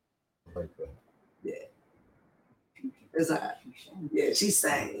 Yeah. It's alright. Yeah, she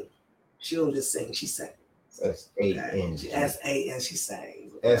sang. She don't just sing, she sang. S-A-N. S-A-N, she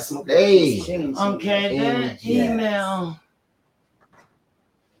sang. S-A. Okay, that email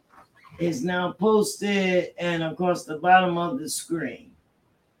is now posted and across the bottom of the screen.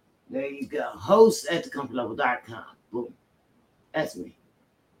 There you go. Host@thecomfortlevel.com. Boom. That's me.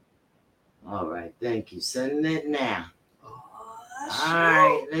 All right, thank you. Sending it now. All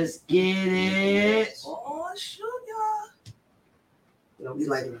right, let's get it. Oh, shoot, y'all. You know, we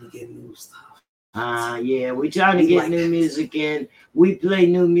like when we get new stuff. Yeah, we're trying to get new music in. We play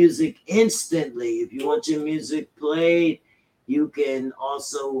new music instantly. If you want your music played, you can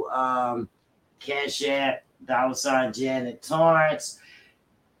also Cash App, $ Janet Torrance,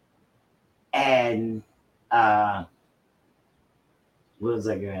 and what was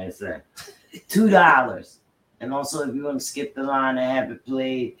I gonna say? $2. And also, if you want to skip the line and have it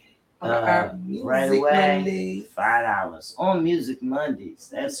played right away, $5 on Music Mondays.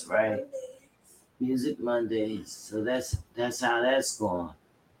 That's right. Music Mondays. So that's how that's going,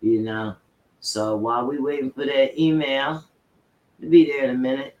 you know. So while we waiting for that email, it'll be there in a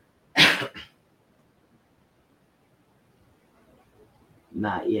minute.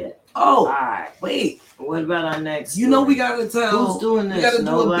 Not yet. Oh, all right. Wait. What about our next? You know we gotta tell. Who's doing this? We gotta do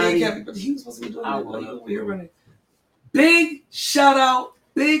Nobody? a big happy birthday. He was supposed to be doing it. Over here running. Big shout out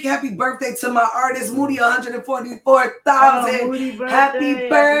Big happy birthday to my artist Moody, 144,000. Moody birthday, Happy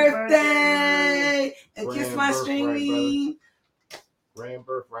birthday! And kiss Grand my birthright, string. Grand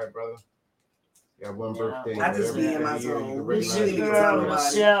birthright, brother. Got one Yeah. birthday. I just be in my every year zone. you This recognize is it. girl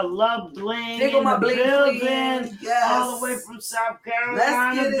Michelle Love Bling Take on in my the bling, building, please. Yes. all the way from South Let's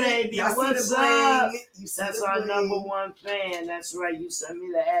Carolina, get it. baby. Y'all see What's the up? bling. You see That's the our bling. number one fan. That's right. You sent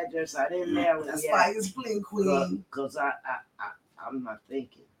me the address. I didn't mail it That's yet. Fire's bling queen. Because I'm not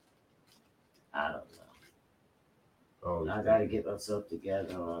thinking. I don't know. Oh, I gotta get myself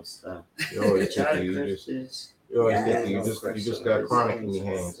together on stuff. you always Charlie thinking you just Christmas. you always Yeah, thinking no you just Christmas. got chronic in your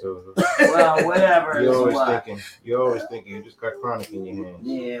hands. So Well, whatever. you is always what. thinking you just got chronic in your hands.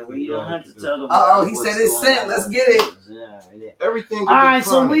 Yeah, well, you don't have to tell the Uh-oh, world he what's said it's going sent. on. Let's get it. Yeah. Everything. All right,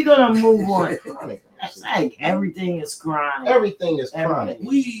 so chronic. we're gonna move on. Chronic. That's like everything is chronic. Everything is chronic. Everything.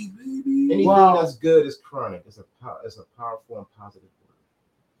 Weed, baby. Anything Well- that's good is chronic. It's a powerful and positive word.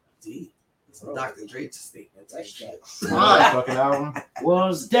 Deep. It's a Dr. Dre statement. That's that. Fucking album. Well,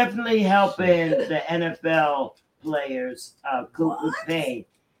 it's definitely helping the NFL players cope with pain.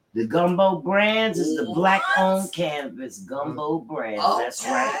 The Gumbo Brands is the black-owned cannabis Gumbo Brands. That's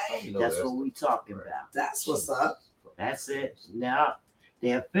right. You know That's what we talking about. That's what's up. That's it. Now,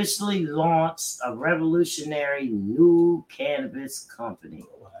 they officially launched a revolutionary new cannabis company,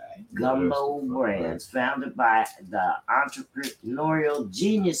 Gumbo Brands, founded by the entrepreneurial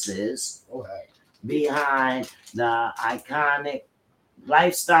geniuses behind the iconic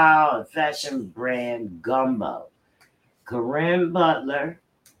lifestyle and fashion brand Gumbo. Corinne Butler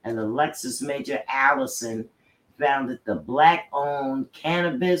and Alexis Major Allison founded the black-owned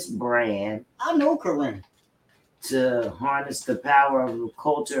cannabis brand I know Corinne. to harness the power of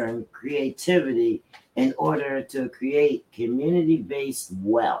culture and creativity in order to create community-based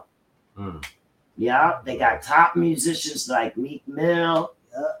wealth. Mm. Yeah, they got top musicians like Meek Mill,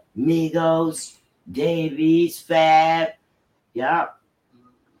 Migos, Davies, Fab. Yeah.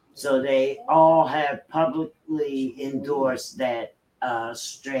 So they all have publicly endorsed that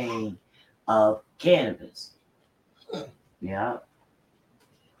strain of cannabis. Yeah.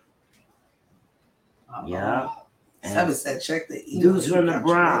 Yeah. And Seven said, check the email. dudes from the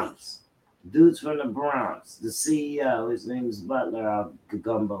Bronx. Dudes from the Bronx. The CEO, his name is Butler of the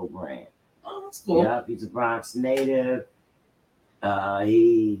Gumbo brand. Oh, that's cool. Yeah, he's a Bronx native.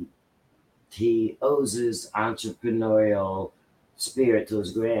 He owes his entrepreneurial spirit to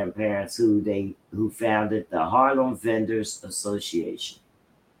his grandparents who founded the Harlem Vendors Association.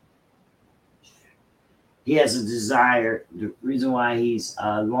 He has a desire, the reason why he's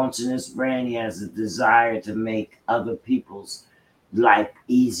launching this brand, he has a desire to make other people's life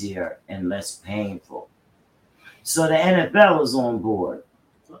easier and less painful. So the NFL is on board.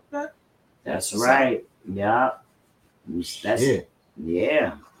 Okay. That's right. Yeah. That's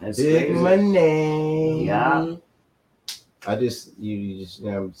Yeah. That's Big crazy. money. Yeah. I just just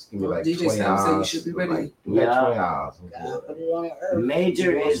give me like DJ 20 Sam said you hours. should be ready. Like, Yeah. 20 hours. I'm God, good. put it on earth.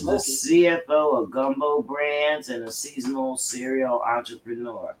 Major You is the want CFO of Gumbo Brands and a seasonal serial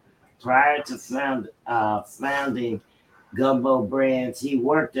entrepreneur. Prior to founding Gumbo Brands, he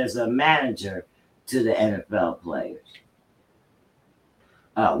worked as a manager to the NFL players.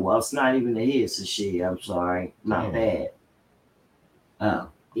 Oh, well, it's not even a he, it's a she. I'm sorry. My Damn. bad. Oh,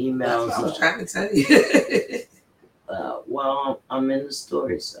 That's emails. what I was trying to tell you. Well, I'm in the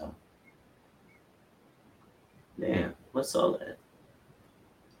story, so. Damn, what's all that?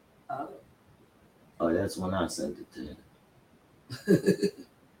 Oh, that's when I sent it to him.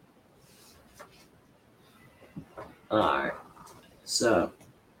 All right. So,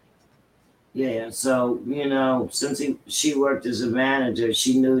 yeah. So since she worked as a manager,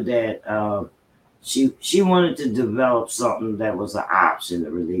 she knew that she wanted to develop something that was an option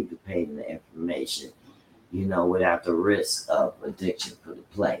to relieve the pain and the inflammation, without the risk of addiction for the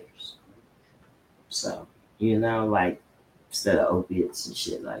players. So, like instead of opiates and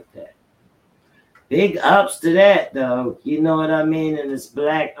shit like that. Big ups to that, though. You know what I mean? And it's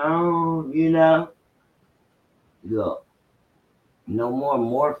black owned, Look, no more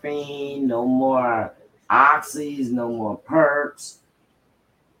morphine, no more oxys, no more perks.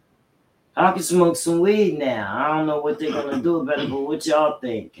 I can smoke some weed now. I don't know what they're gonna do about it, but what y'all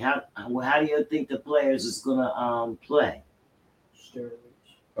think? How do you think the players is gonna play? Yeah,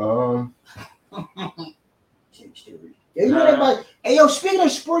 you know that about, hey yo, speaking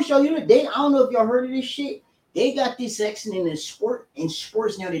of sports, yo, I don't know if y'all heard of this shit. They got this section in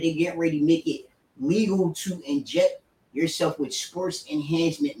sports now that they get ready to make it legal to inject yourself with sports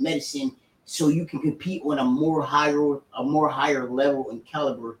enhancement medicine so you can compete on a more higher level and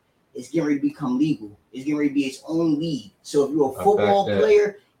caliber. It's getting ready to become legal. is getting ready to be its own league. So if you're a I football back that.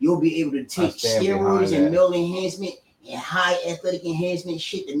 player, you'll be able to take stand behind steroids and that. meal enhancement and high athletic enhancement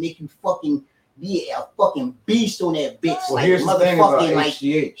shit to make you fucking be a fucking beast on that bitch. Well, like here's the thing about motherfucking, like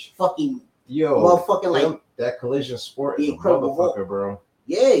HGH. fucking Yo, motherfucking like that collision sport is the a Incredible motherfucker, Hulk. bro.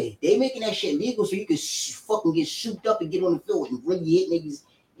 yeah, they making that shit legal so you can fucking get souped up and get on the field and really hit niggas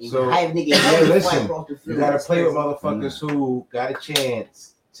and So, have niggas yeah, fly listen, across the You field. gotta That's play with crazy. motherfuckers who got a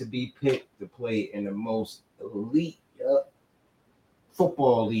chance to be picked to play in the most elite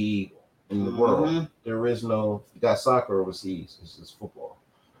football league in the world. Mhm. There is no, you got soccer overseas. It's just football.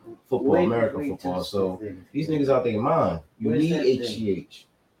 Football, Wait, American wait, football. just So a second. these niggas out there mind. You Where's need that thing? HGH.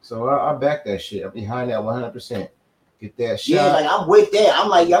 So I back that shit. I'm behind that 100%. Get that shot. Yeah, like I'm with that.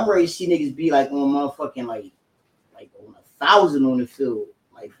 I'm ready to see niggas be like on motherfucking like on 1,000 on the field,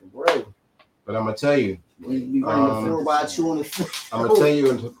 like for real. But I'm gonna tell you, We be running the 4x2 on the field. I'm gonna tell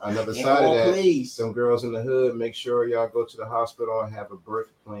you another In side of all that. plays. Some girls in the hood, make sure y'all go to the hospital and have a birth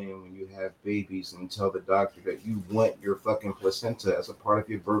plan when you have babies and tell the doctor that you want your fucking placenta as a part of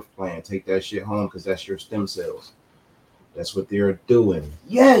your birth plan. Take that shit home because that's your stem cells. That's what they're doing.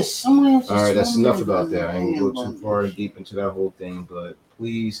 Yes, someone else. All right, that's enough about that. I ain't gonna go too far deep into that whole thing, but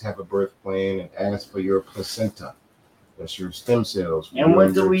please have a birth plan and ask for your placenta. That's your stem cells. And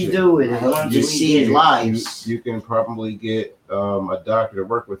what do we do with it? You Once we see get his it? lives. You can probably get a doctor to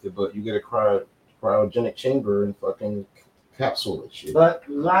work with it, but you get a cryogenic chamber and fucking capsule and shit. But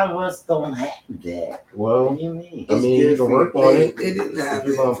a lot of us don't have that. Well, What do you mean? I mean, you can work on They it. didn't have If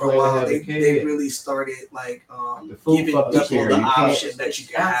you're it gonna for a plan to while. have a They kid. really started like The food giving fucked up people here. the You can't- option that you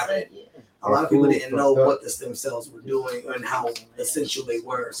can have it. A lot of people didn't know what the stem cells were doing and how essential they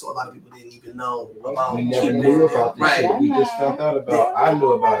were. So a lot of people didn't even know about We never keeping knew it. about this Right. shit. We just found out about. I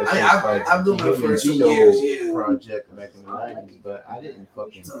knew about it. I mean, since, I've the known it for Human some Genome years, yeah. Project back in the 90s, but I didn't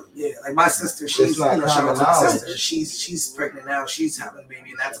fucking. So, yeah, like my sister, she's not shout out to common my knowledge. sister. She's pregnant now. She's having a baby,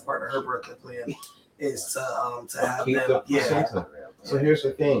 and that's part of her birthday plan is to have Keep the them. Yeah, placenta. So here's the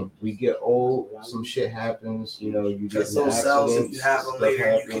thing: we get old, some shit happens. You know, you get because in an those cells, if accident, you have them stuff later, you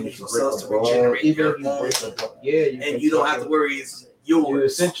happens, can use those break cells a to bone. regenerate Even your if you break a own, bone, yeah, you can and you don't have to fucking- worry it's You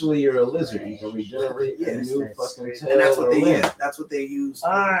yours. essentially you're a lizard. You can regenerate a Yes. new fucking tail And that's or what they limb. use. That's what they use.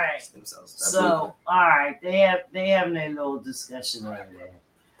 All right. Stem cells. That's So, what- all right, they having a little discussion right there.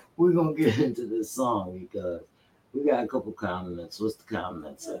 We're gonna get into this song because we got a couple comments. What's the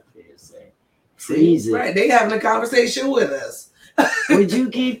comments up there say? Freeze it. Right, they having a conversation with us. Would you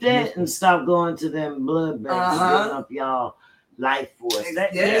keep that and stop going to them blood banks and Uh-huh. giving up y'all life force?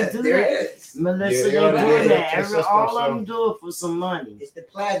 That, Yeah, they do there that. is. Melissa, Yeah, they they already do did that. that to the All system, of them do it for some money. It's the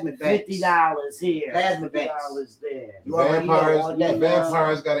plasma banks. $50 here, Plasma banks. $50 there. You already know all Vampires, that.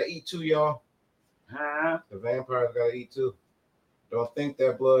 vampires gotta eat too, y'all. Huh? The vampires gotta eat too. Don't think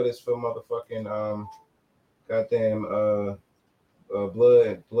that blood is for motherfucking goddamn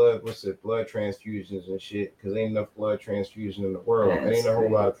blood what's it, blood transfusions and shit, because ain't enough blood transfusion in the world. That's Ain't a whole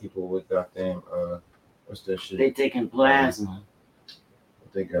crazy. lot of people with goddamn what's that shit? They taking plasma.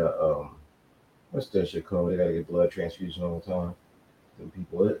 They got what's that shit called? They gotta get blood transfusion all the time. Them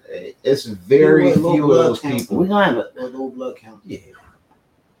people, it's very People with low few of blood those count. people. We're gonna have a Or low blood count. Yeah,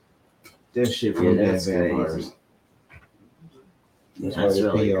 that shit Yeah, from damn that's vampires. crazy. That's, That's why they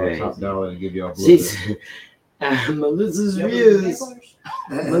really pay y'all crazy. top dollar to give y'all blood. See, Melissa's views.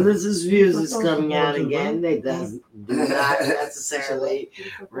 Melissa's views is coming out again. They do not necessarily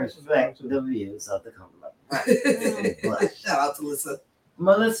reflect the views of the company. Shout out to Lisa.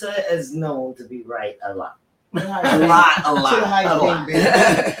 Melissa is known to be right a lot. A lot. To the high thing, baby.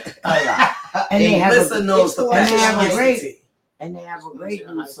 A lot. And they And have Lisa a, knows the and they have a passion. great and they have a great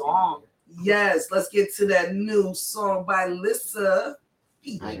new song. Yes, let's get to that new song by Lissa.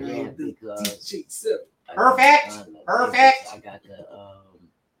 I can't because DJ Sip. Perfect. Perfect. I got the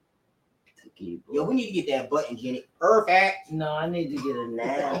keyboard. Yo, we need to get that button, Jenny. Perfect. No, I need to get a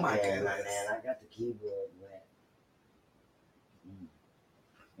nap. Oh my man, goodness. man. I got the keyboard wet.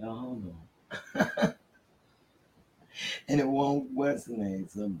 Y'all hold on. And it won't what's the name,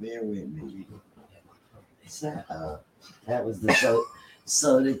 so bear with me. That was the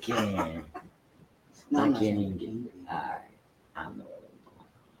soda can. No, I no. can't even get it. Alright. I know what I'm doing.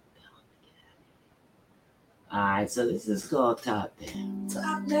 Alright, so this is called Top Down.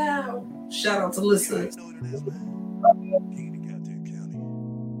 Top down. Shout out to Lissa.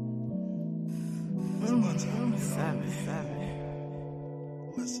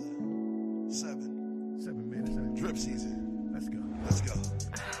 Seven minutes. Drip season. Let's go. Let's go.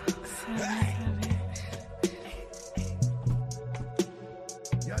 Hey.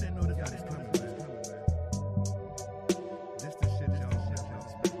 Y'all didn't know this guy was coming, man. This the shit y'all.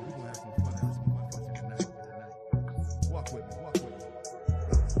 We gonna have some fun.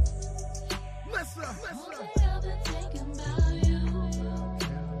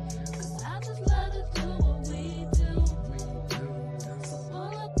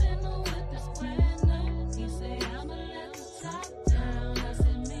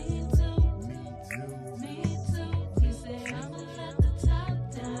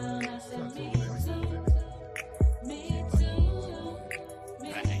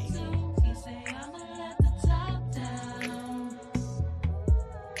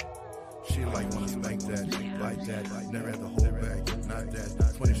 She like wanna spank that, like that. Never had to hold back, not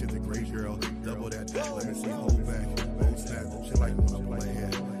that. 20 shit the great girl, double that. Let me see hold back, hold snap. She like wanna play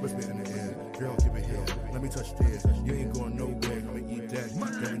head, whisper in the air. Girl, give it here, let me touch this. You ain't going nowhere, I'ma eat that.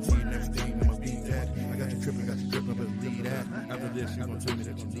 Guaranteed everything, I'ma beat that. I got you tripping, believe that. After this, you gonna tell me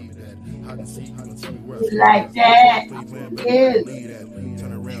that you need that. Hide and seek, you gonna tell me where I'm like that. Yes.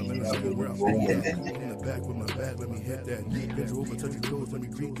 Turn around, let me see where I'm from. In the back with my back, let me hit that. Bend you over, touch your toes, let me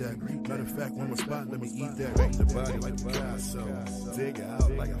greet that. Matter of fact, one more spot, let me eat that. Make the body like Picasso. Dig it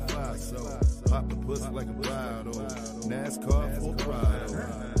out like a Faso. Pop the pussy like a bottle. NASCAR full throttle.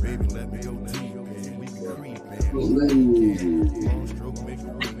 Baby, let me go deep, man. We be creeping. Long stroke, make it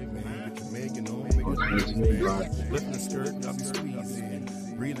weak, man. Get your making on, make it weak, man. Lifting the skirt, I'll be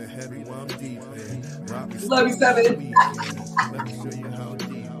squeezing. Breathing heavy while I'm deep, man. Love you, Seven. Let me show you how deep,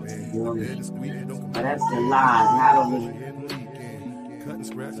 man. But that's the lie, not on me. Cutting,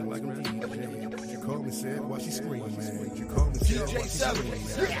 scratching like I'm deep, man. She called me, said, why she screaming, man. She called me, said, why she screaming,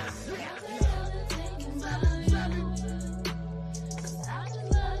 man.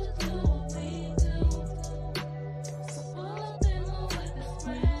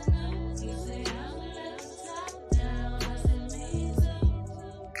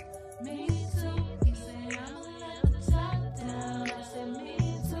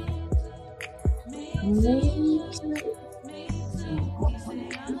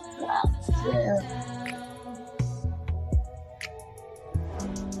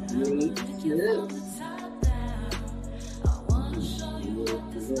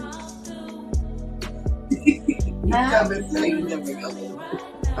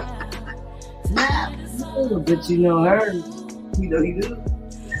 But you know her. You know you do.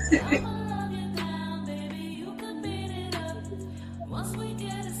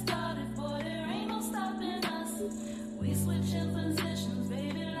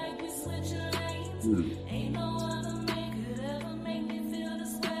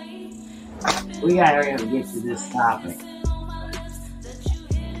 We gotta hurry up and get to this topic.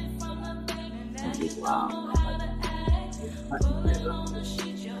 Wow.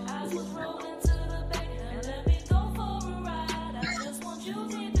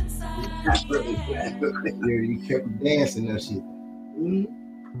 You kept dancing that shit. Mm-hmm.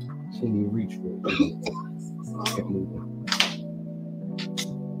 She didn't reach for it. Kept moving.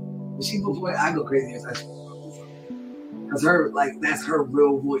 She before I go crazy as I cause her like that's her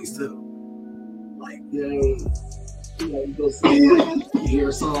real voice too. Like you go see you hear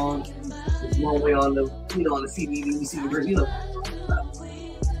a song, it's one way on the on the CD, you see the version,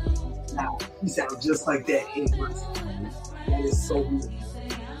 now you sound just like that in person. That is so weird.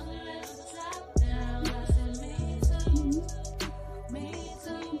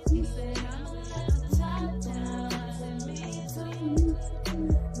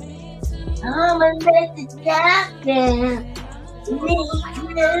 I'm a little captain.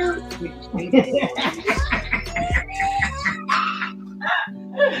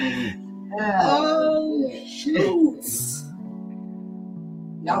 Oh shoot!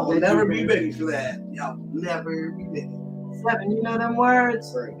 Y'all will never be ready for that. Y'all will never be ready. Seven, you know them words?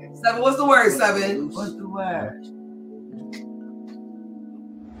 Seven, what's the word, Seven? What's the word?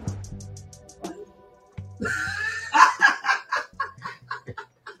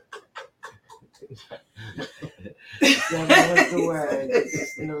 Seven, what's the word?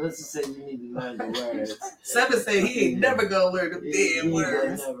 Listen said you need to learn the words. Seven said he ain't never gonna learn the damn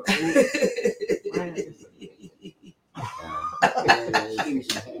words.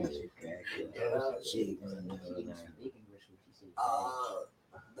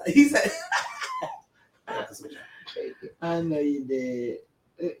 He said, I know you did.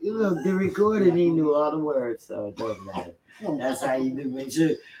 Look, the recording, he knew all the words, so it doesn't matter. That's how you do.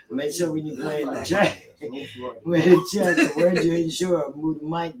 Make sure when you play in the track, when the track, the words you ain't sure, move the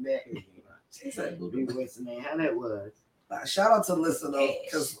mic back. How that was. Shout out to the listener though,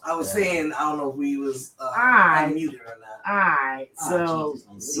 because I was saying I don't know if we was unmuted or not. All right, so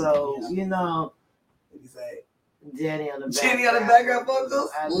Jenny on the background vocals.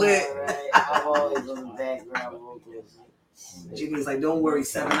 Lit. Right? I'm always on the background vocals. Jimmy's like, don't worry,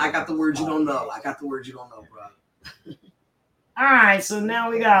 Seven. I got the words you don't know. I got the words you don't know, bro. All right, so now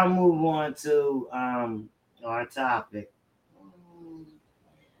we gotta move on to our topic.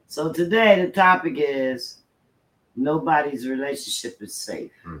 So today the topic is nobody's relationship is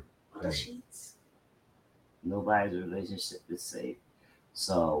safe. Nobody's relationship is safe.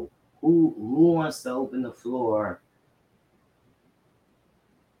 So who wants to open the floor?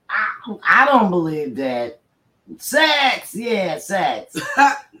 I don't believe that sex.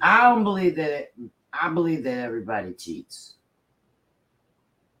 I don't believe that. I believe that everybody cheats.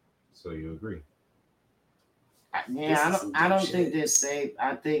 So you agree? Yeah, I don't think they're safe.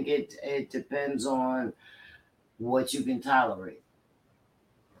 I think it depends on what you can tolerate.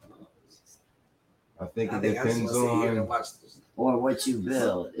 I think it depends on or what you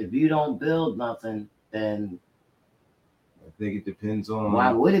build. If you don't build nothing, then I think it depends on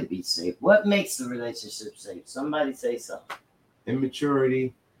why would it be safe? What makes the relationship safe? Somebody say something.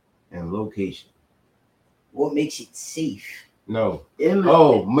 Immaturity and location. What makes it safe? No.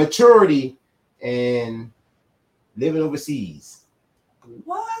 Maturity and living overseas.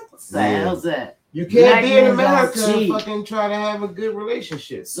 What the hell's that? You can't be in America and fucking try to have a good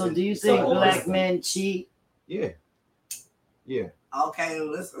relationship. So do you think black men cheat? Yeah. Okay,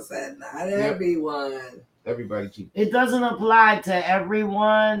 listen, said not everyone. Everybody cheats. It doesn't apply to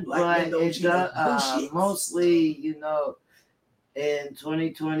everyone, but it does mostly, you know, in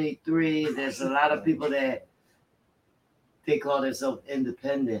 2023, there's a lot of people that they call themselves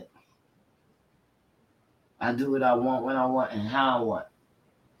independent. I do what I want, when I want, and how I want.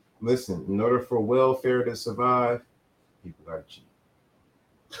 Listen, in order for welfare to survive, people gotta cheat.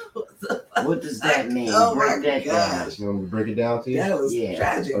 What does that mean? Oh break that down. You want me to break it down to you? That was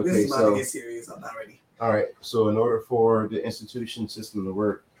tragic. Okay, this is about to get serious. I'm not ready. All right. So in order for the institution system to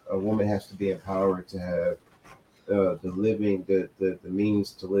work, a woman has to be empowered to have the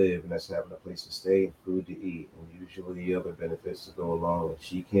means to live, and that's having a place to stay and food to eat, and usually other benefits to go along. And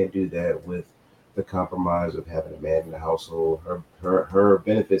she can't do that with the compromise of having a man in the household. Her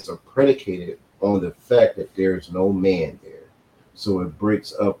benefits are predicated on the fact that there's no man there. So it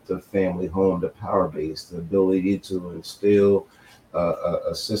breaks up the family home, the power base, the ability to instill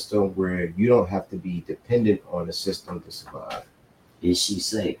a system where you don't have to be dependent on the system to survive. Is she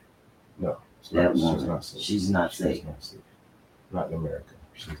safe? No, she's not safe. She's not safe. Not in America.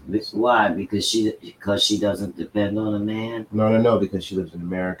 Why? Because she doesn't depend on a man? No, because she lives in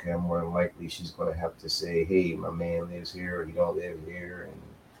America, and more than likely she's going to have to say, hey, my man lives here, he don't live here, and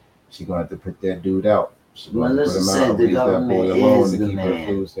she's going to have to put that dude out. She's going to put him out, raise that boy alone to keep her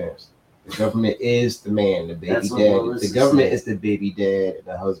food stamps. The government is the man, the baby dad. The government is the baby dad and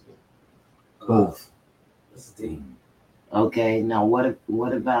the husband. Both. Okay, now what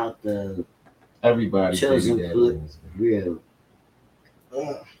about the everybody chosen few?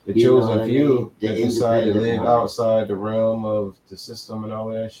 The chosen few that decide to live outside the realm of the system and all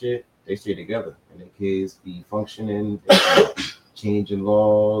that shit, they stay together and their kids be functioning, changing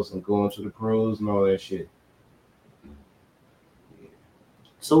laws and going to the pros and all that shit.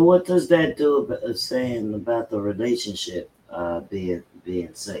 So what does that do saying about the relationship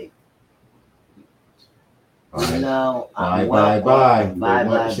being safe? You know, buy. They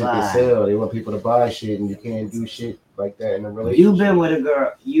want shit to sell. They want people to buy shit, and you can't do shit like that in a relationship. You've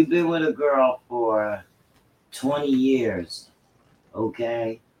been with a girl for 20 years,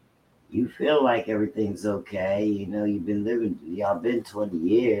 okay? You feel like everything's okay. You know, y'all been 20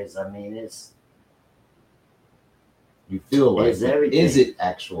 years. I mean, you feel like is it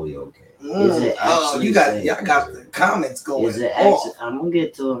actually okay? Is it actually y'all got the comments going. Is it actually, I'm gonna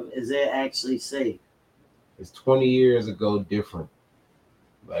get to them. Is it actually safe? It's 20 years ago different.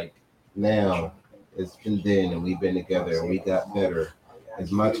 Like now, it's been then, and we've been together, and we got better.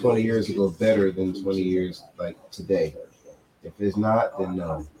 Is my 20 years ago better than 20 years like today? If it's not, then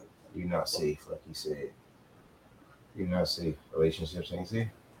no, you're not safe. Like you said, you're not safe. Relationships ain't safe.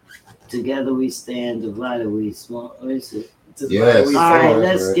 Together we stand, divided we small. Yes. All right,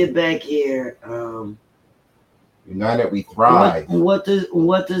 let's get back here. United we thrive. What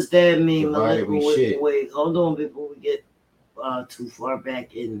does that mean? Wait, hold on before we get too far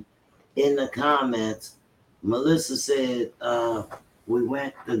back in the comments. Melissa said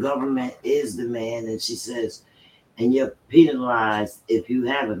the government is the man, and she says, and you're penalized if you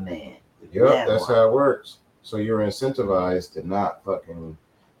have a man. Yep, that's how it works. So you're incentivized to not fucking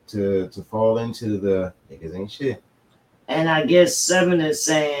to fall into the niggas ain't shit. And I guess 7 is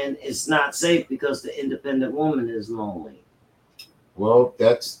saying it's not safe because the independent woman is lonely. Well,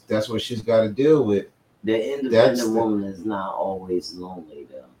 that's what she's got to deal with. The independent woman is not always lonely,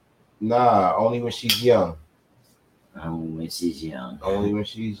 though. Nah, only when she's young. Only when she's young. Only when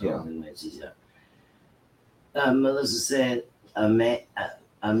she's young. Melissa said, a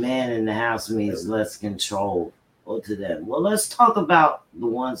man in the house means less control to them. Well, let's talk about the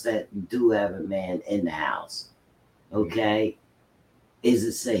ones that do have a man in the house. Okay, is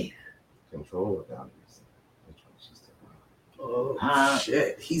it safe? Control or boundaries? Oh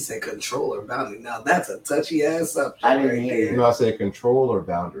shit! He said control or boundary. Now that's a touchy ass subject. I didn't hear you. No, I said control or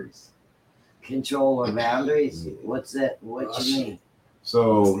boundaries. Control or boundaries? What's that? What you mean?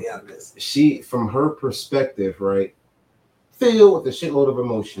 So she, from her perspective, right, filled with a shitload of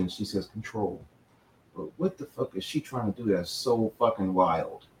emotions, she says control. But what the fuck is she trying to do that's so fucking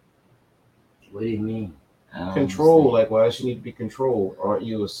wild? What do you mean? Control, like why does she need to be controlled? Aren't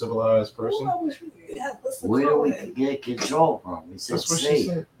you a civilized person? Where do we get control from? We said That's what safe. she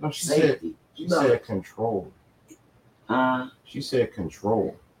said. No, she Safety. said control. She said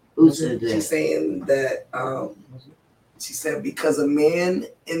control. Who said that? She's saying that she said because a man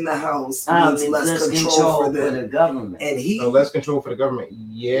in the house means means less control for the government. And he less control for the government.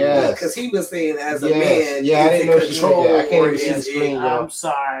 Yes. Because he was saying as a Yes. man, Yeah, I didn't know she said control that. I can't even see or the is screen, y'all. I'm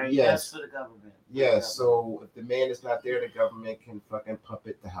sorry. Yes. That's for the government. Yes, so if the man is not there, the government can fucking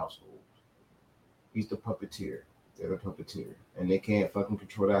puppet the household. He's the puppeteer. They're the puppeteer. And they can't fucking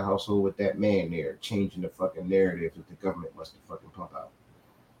control that household with that man there, changing the fucking narrative that the government must have fucking pump out.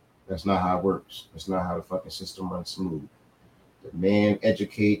 That's not how it works. That's not how the fucking system runs smooth. The man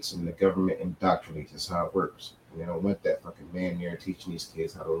educates and the government indoctrinates. That's how it works. And they don't want that fucking man there teaching these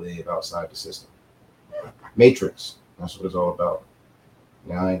kids how to live outside the system. Matrix. That's what it's all about.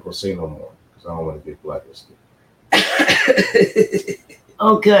 Now I ain't gonna say no more. I don't want to get blacklisted.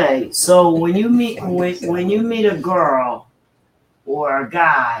 Okay, so when you meet a girl or a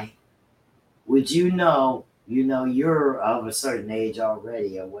guy, would you know you're of a certain age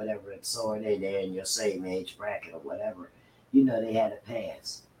already or whatever, and so are they there in your same age bracket or whatever, they had a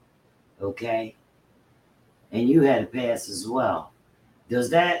pass. Okay? And you had a pass as well. Does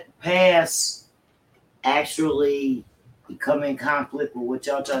that pass actually come in conflict with what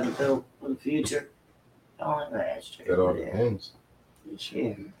y'all trying to build for the future? That all depends.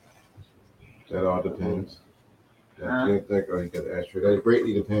 Yeah. That all depends. You got the asterisk. That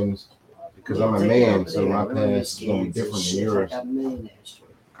greatly depends because I'm a man, so my past is gonna be different than yours.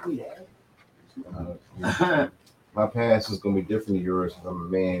 My past is gonna be different than yours because I'm a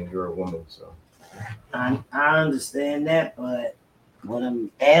man, you're a woman, so. I understand that, but what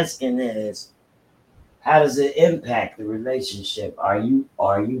I'm asking is, how does it impact the relationship? Are you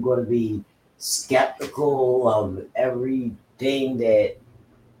going to be skeptical of everything that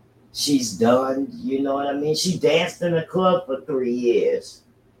she's done? You know what I mean? She danced in a club for 3 years.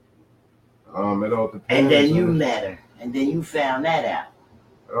 It all depends. And then you met her, and then you found that out.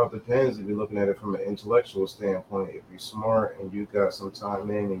 It all depends if you're looking at it from an intellectual standpoint. If you're smart and you got some time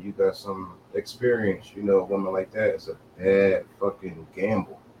in and you got some experience, a woman like that is a bad fucking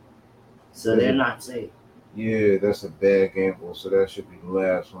gamble. So they're not safe. Yeah, that's a bad gamble. So that should be the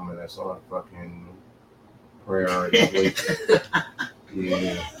last woman that's on fucking priority list.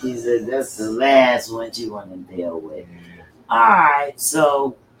 Yeah. He said that's the last one you want to deal with. Yeah. All right.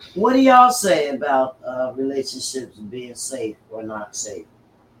 So what do y'all say about relationships being safe or not safe?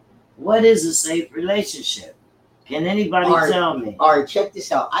 What is a safe relationship? Can anybody tell me? All right, check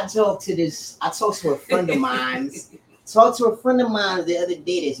this out. I talked to a friend of mine. The other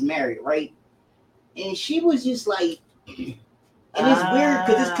day that's married, right? And she was just like, and it's weird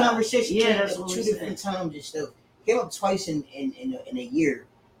because this conversation came up 2 different times and stuff. Came up twice in a year.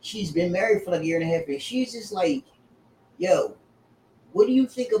 She's been married for like a year and a half, and she's just like, yo, what do you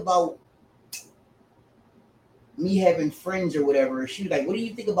think about me having friends or whatever? She was like, what do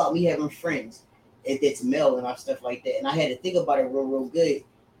you think about me having friends if it's male and stuff like that? And I had to think about it real good.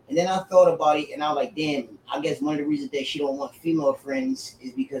 And then I thought about it, and I was like, damn, I guess one of the reasons that she don't want female friends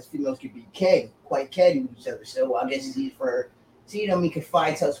is because females can be quite catty with each other. So I guess it's easy for her to,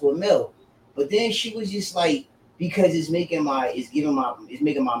 confide to us with a male. But then she was just like, because it's making my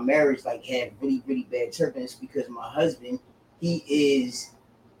marriage like have really, really bad turbulence because my husband, he is,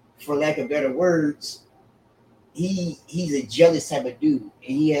 for lack of better words, he's a jealous type of dude, and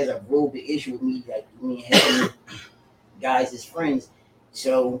he has a real big issue with me, like me having guys as friends.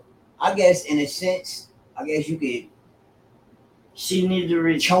 So I guess in a sense, you could. She needs to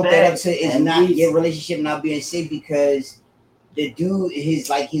respect. Chunk that up to is not your relationship not being safe because the dude, his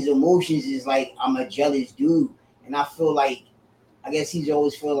emotions is like, I'm a jealous dude, and I feel like, I guess he's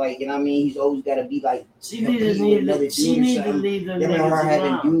always feel like, he's always got to be like. She need to leave them her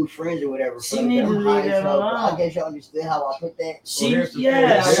having dude friends or whatever. She need to leave them alone. I guess y'all understood how I put that. She needs to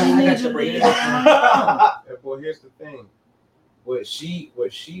leave them alone. Well, here's the thing. What she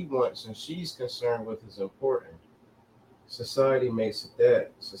wants and she's concerned with is important. Society makes it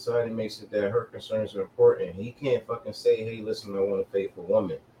that her concerns are important. He can't fucking say, hey, listen, I want a faithful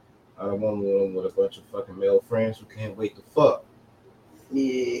woman. I don't want one with a bunch of fucking male friends who can't wait to fuck.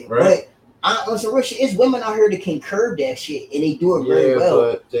 Yeah, right. But on some real shit, it's women out here that can curb that shit, and they do it very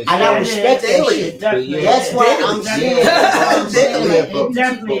well. And I respect that shit. That's why I'm saying.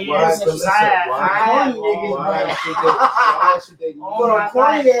 Definitely. Why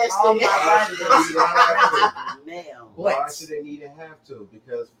should they need to have to?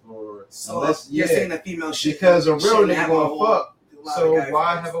 Because you're saying the female shit. Because a real nigga gonna fuck. So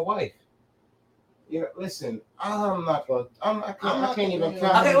why have a wife? You know, listen, I can't even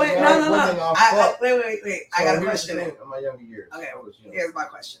count. Okay, wait, no. Wait. I got a question. In my younger years. Okay, here's my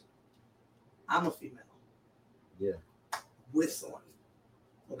question. I'm a female. Yeah. With someone.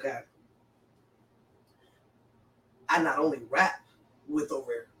 Okay. I not only rap with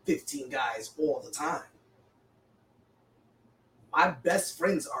over 15 guys all the time. My best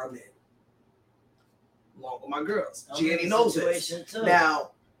friends are men. Along with my girls. Jenny knows this.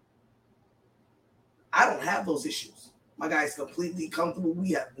 Now, I don't have those issues. My guy's completely comfortable.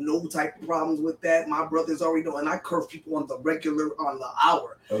 We have no type of problems with that. My brothers already know, and I curve people on the regular, on the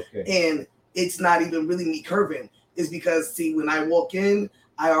hour. Okay. And it's not even really me curving. It's because, see, when I walk in,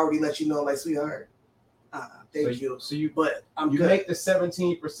 I already let you know, like, sweetheart, thank you. So you I'm you good. make the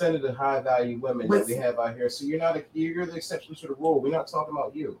 17% of the high value women that we have out here. So you're the exception to the rule. We're not talking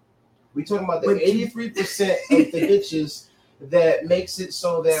about you. We're talking about the 83% of the bitches that makes it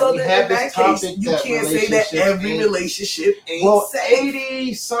so that we have this topic. You can't say that every relationship ain't safe.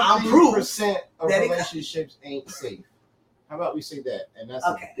 80-something% of relationships ain't safe. How about we say that? And that's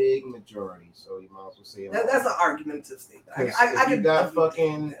a big majority. So you might as well say that's an argumentative statement. If you got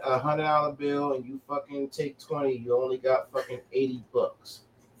fucking $100 bill and you fucking take 20, you only got fucking $80.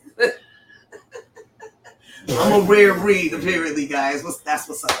 I'm a rare breed, apparently, guys. That's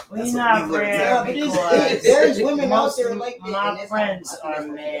what's up. We're not rare because there's women out there like that. My friends are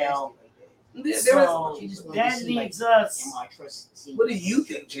male. So that leads us. What do you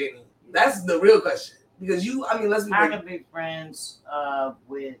think, Jamie? That's the real question. Because let's be. I can be friends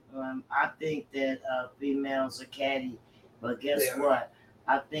with. I think that females are catty, but guess what?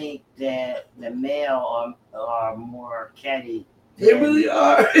 I think that the male are more catty. They really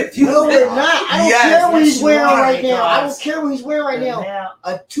are. No, they're not. I don't care what he's wearing right now. I don't care what he's wearing right now.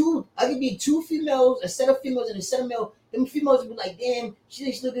 I could be two females, a set of females and a set of male. Them females would be like, damn,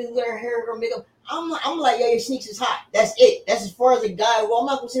 she's looking with her hair, her makeup. I'm like, yeah, your sneaks is hot. That's it. That's as far as a guy. Well, I'm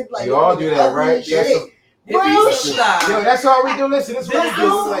not gonna say like you all do that, right? Yo, that's all we do. Listen, this is what we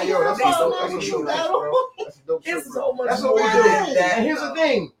do. Like, yo, that's what we do. That's what we do. And here's the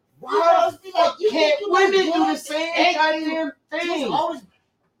thing. Why can't women do the same goddamn thing?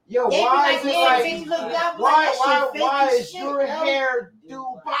 Yo, why is it like, why is your hair do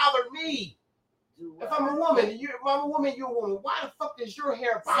bother me? If I'm a woman, you're a woman. Why the fuck does your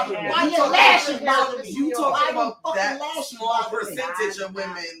hair bother me? Why your lashes bother me? You talking about that small percentage of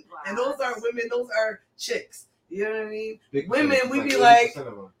women, and those aren't women. Those are chicks. You know what I mean? Women, we be like,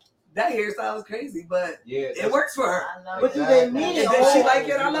 that hairstyle is crazy, but it works for her. But do they mean it? Does she like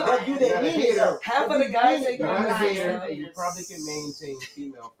it? I love it. Do they mean it? Half of the guys say you probably can maintain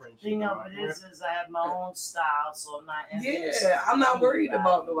female friendship. You know, but this is I have my own style, so I'm not. Yeah, I'm not worried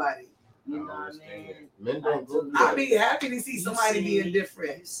about nobody. You know what I mean? Men don't go. I'd be happy to see somebody being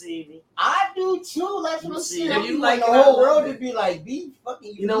different. You see me? I do too. That's what I'm saying. You like the whole world to be like, be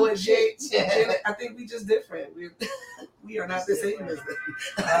fucking. You know what, Jay? I think we just different. We are not the same as them.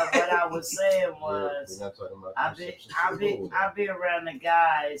 What I was saying was, I be around the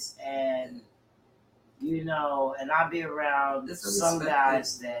guys, and you know, and I be around some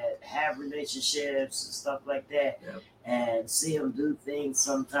guys that have relationships and stuff like that. Yep. And see them do things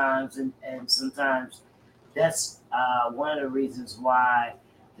sometimes, and sometimes that's one of the reasons why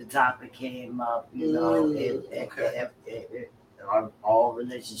the topic came up. You know, are all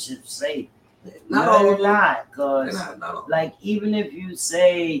relationships safe? No, they're not. Because, like, even if you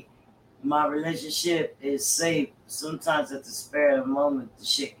say my relationship is safe, sometimes at the spur of the moment, the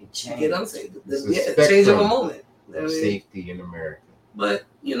shit can change. Get unsafe. Change of a moment. Safety in America. But,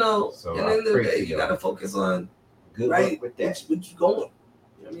 you know, at the end of the day, you got to focus on good right with that. What you going?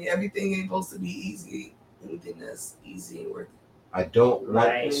 You know what I mean, everything ain't supposed to be easy. Anything that's easy and worth I don't want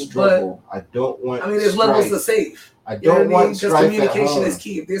Right. struggle. I don't want. I mean, there's levels strife. of safe. I You know don't what I mean? want Because strife at communication home. is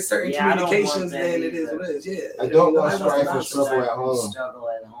key. If there's certain Yeah, I don't want communications, that then it is either. what it is. Yeah. I don't want That's strife and not struggle at home. Struggle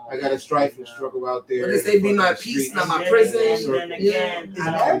at home. I got a strife and struggle out there. But they say be in my fucking peace, streets. not my And prison. then again, Is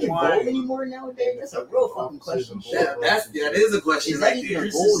I marriage don't a goal want. anymore nowadays? That's a real fucking question. That is a question Is right that even there. a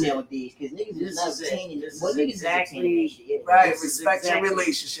This goal is it. nowadays? Because niggas This is not is it. obtaining This it. What is niggas exactly- is obtaining that shit? Yeah. Right, This is respect exactly- your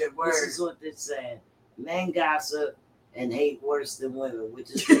relationship. Word. This is what they're saying. Men gossip and hate worse than women, which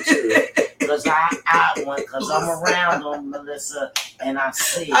is the truth. Because I'm around them, Melissa, and I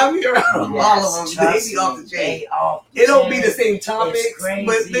see. I be around all of them. They trust be off the me, chain. they off the It don't be chain. the same topics, It's crazy.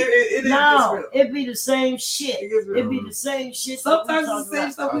 but it is No, real. it be the same shit. It is real. It be the same shit. Sometimes it's the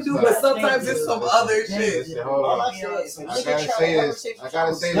same stuff we do, but sometimes it's some other shit. Listen, hold All on. I said is, if a I nigga gotta try say to have this. sex I with gotta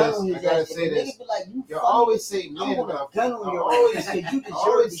you, say gun this. on his I gotta ass. say If a this. nigga be like, you You fucking- always say I'm men, gonna but gun on I your always ass say because you I deserve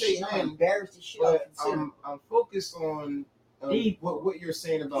always this say shit. I'm men, embarrassed as shit. but off you. I'm focused on what you're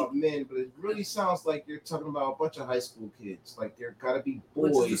saying about men, but it really sounds like you're talking about a bunch of high school kids. Like there gotta be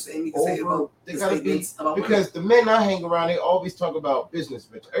Which is the boys same you can say over. about They the gotta be statements about women. because the men I hang around, they always talk about business,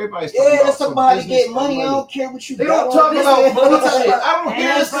 bitch. Everybody's talking Yeah, about let's talk some about how to business get and money. I don't care what you They got don't on talk this about shit. money. I don't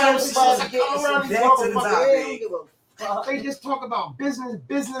hear this Everybody conversation. about I to get come around these back to the motherfuckers. topic. They don't give a fuck. They just talk about business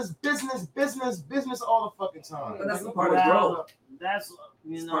all the fucking time. But that's Like, the part of Well, growth. that's It's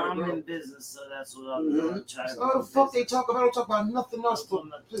you know part of I'm growth. in business, so that's what I'm Mhm. doing. Trying to What the do fuck they business. talk about? They don't talk about nothing else but From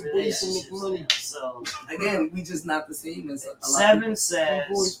the just waste and make relationships money. now. So Again, we just not the same as a lot of Seven people. says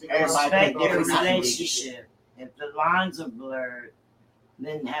Everybody respect think your different situations. relationship. If the lines are blurred,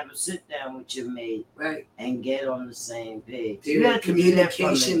 then have a sit down with your mate Right. and get on the same page. Dude, You have to do that from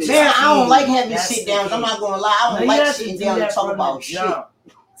communication the is- Man, I don't like having That's sit the downs. key. I'm not gonna lie. I No, don't you like have sitting do down and that talk from the about shit. jump.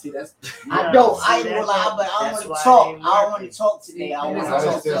 See, that's I don't. See, I ain't gonna lie, but I that's want to why talk. it ain't I want working. to talk today. I See, want to that's How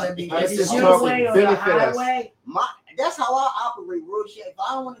talk. does this- telling me how does If this it's your talk way or the benefit us? highway, That's how I operate, real shit. If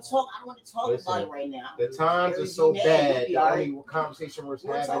I don't want to talk, I don't want to talk Listen, about it right now. The times are so bad. The only conversation we're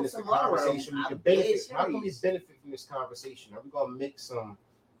We'll having talk is the tomorrow. conversation we I'm can dead benefit. How can we serious. benefit from this conversation? Are we gonna make some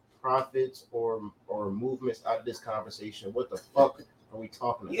profits or movements out of this conversation? What the fuck are we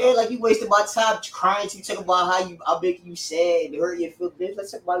talking about? Yeah, like you wasted my time crying to talk about how big you sad, hurt you feel this.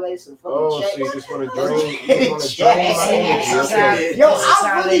 Let's talk about like some fucking Oh, check. so you just want to Let's drain? get You want to check. drain my energy? Okay. Yo, This is I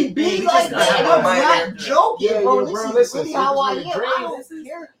how really they be think. like This is that. how I'm they not think. joking, Yeah, bro. yeah, This bro, is listen, really so how you I just am. wanna I drain don't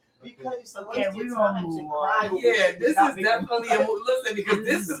care because Okay, waste we your gonna time move to on. cry over yeah. shit. This is definitely a listen because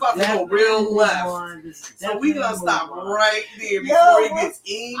this is about to go Definitely real move left. on. This is So we gonna definitely stop move on. right there Yo, before it bro, gets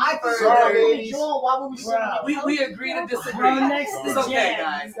any I can Sorry, sorry, further. ladies. Why would we say Bro. We agree to disagree. Bro next to It's okay, Jan,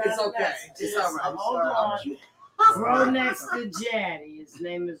 guys. you got It's a okay. message. It's all right. Hold on. Bro next to Janny. His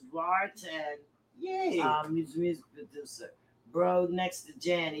name is Vartan. Yeah. He's a music producer. Bro next to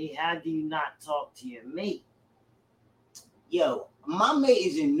Janny, how do you not talk to your mate? Yo, my mate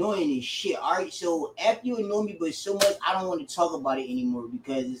is annoying as shit. All right, so after you annoy me, but so much, I don't want to talk about it anymore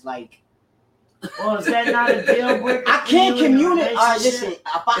because it's like Well, is that not a deal breaker? I for can't you in a communicate. All right, listen. relationship?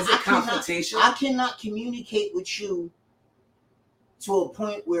 If Is it confrontation? I cannot communicate with you to a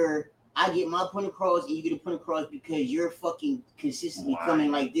point where I get my point across and you get a point across because you're fucking consistently Why?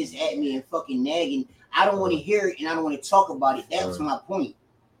 coming like this at me and fucking nagging. I don't want to hear it and I don't want to talk about it. That's my point.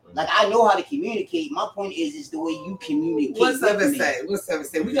 Like I know how to communicate. My point is the way you communicate. What's with Seven me. say? What's Seven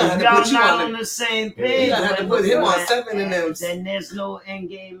say? We If gonna have to y'all put you not on on the same Yeah. page, We gonna have to put him on 7 and them. then there's no end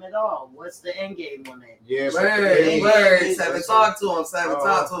game at all. What's the end game on that? Yeah, the but Hey, word. hey, Seven, listen. talk to him. Seven, Oh.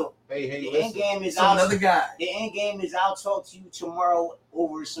 talk to him. Hey, The end listen. game is So another guy. The end game is I'll talk to you tomorrow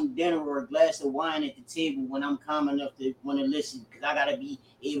over some dinner or a glass of wine at the table when I'm calm enough to want to listen because I gotta be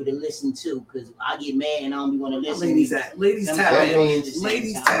able to listen too because I get mad and I don't be want to listen. Ladies tap That in. means-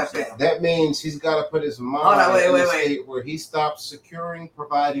 Ladies tap in. That means he's got to put his mind Hold on, wait, in wait, a wait. state where he stops securing,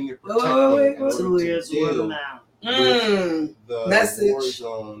 providing, and Wait, protecting wait, in order 2 to years, deal 1 now. the Message. war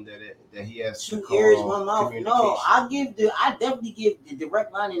zone that he has to 2 call ears, 1 mouth. communication. No, I definitely give the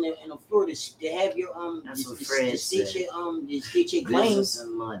direct line in the floor to have your That's what to Fred state said. your state your claims. Business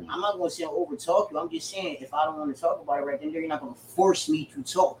and money. I'm not gonna say over talk you. I'm just saying if I don't want to talk about it right then, you're not gonna force me to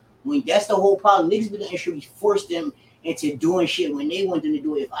talk. When that's the whole problem. Niggas be letting shit force them into doing shit when they want them to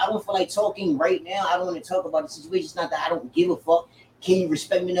do it. If I don't feel like talking right now, I don't want to talk about the situation. It's not that I don't give a fuck. Can you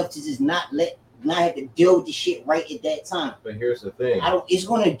respect me enough to just not have to deal with the shit right at that time? But here's the thing. I don't. It's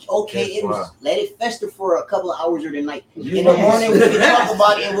gonna Guess why? let it fester for a couple of hours or the night. You In the know- morning we can talk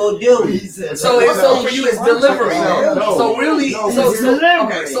about it and we'll deal with it. So for you, it's delivery. No. So really, No, so it's delivery.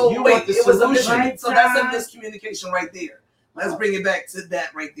 okay. So You wait, want the it was a solution. so that's a miscommunication right there. Let's bring it back to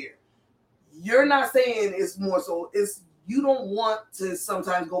that right there. You're not saying it's more so. It's you don't want to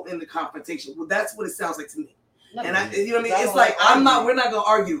sometimes go into confrontation. Well, that's what it sounds like to me. And you know what I mean? It's like we're not gonna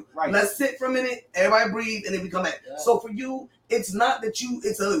argue. Right. Let's sit for a minute, everybody breathe, and then we come back. Yeah. So for you, it's not that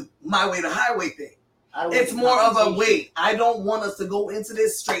it's a my way to highway thing. It's more of a wait. I don't want us to go into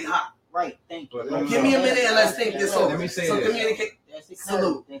this straight hot. Right. Thank you. Give me a minute and let's think this over. Let me say so this. Communicate.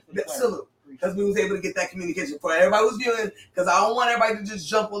 Salute. Because we was able to get that communication for everybody who's viewing. Because I don't want everybody to just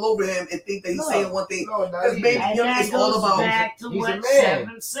jump all over him and think that he's saying one thing. Because maybe it's all about back to what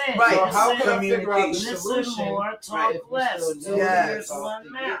Seven said. Right. So how can I figure out the listen solution? more, talk less. Yes. One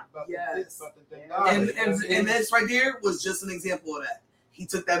mouth. Yes. And this right there was just an example of that. He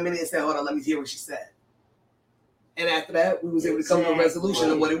took that minute and said, "Hold on, let me hear what she said." And after that, we was able to come to a resolution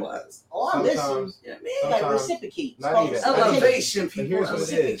of what it was. Oh, listen, like reciprocate. Elevation, people. Here's what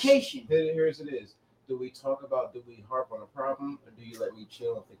Reciprocation. Here's what it is. Do we harp on a problem, or do you let me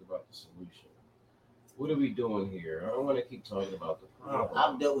chill and think about the solution? What are we doing here? I don't want to keep talking about the problem.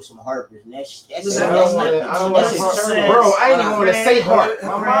 I've dealt with some harpers, and that's I don't want to harp. Bro, I ain't even want to say harp.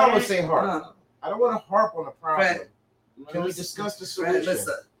 My mom would say harp. I don't want to harp on a problem. Can we discuss the solution?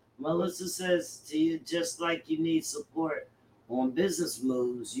 Melissa says to you, just like you need support on business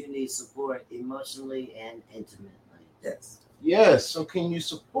moves, you need support emotionally and intimately. Yes. So can you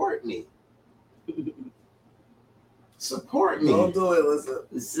support me? Support me. Don't do it, Melissa.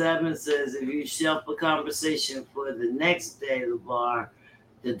 Seven says, if you shelf a conversation for the next day, LeVar,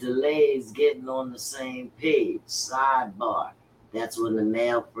 the delay is getting on the same page. Sidebar. That's when the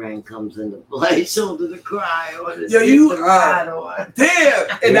male friend comes into play, shoulder to cry on. Damn!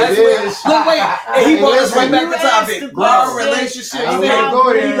 And that's where. Look, wait. And he brought us right back to topic. Our relationship. No.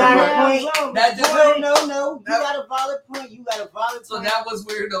 You got a valid point. So that was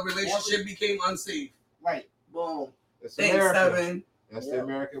where the relationship became unsafe. Right. Boom. That's Thanks, America. Seven. That's the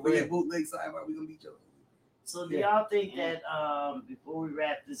American We way. get bootleg sidebar. We gonna beat you. So do y'all think that before we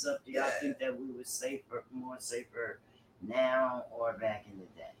wrap this up, do y'all think that we were more safer now or back in the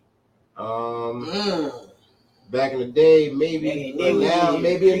day? Back in the day, maybe. Now,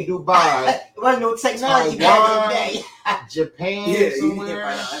 maybe in Dubai. There was no technology back in the day. Japan, somewhere.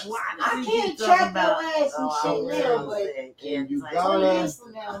 I can't track your ass and shit now, but in you Uganda,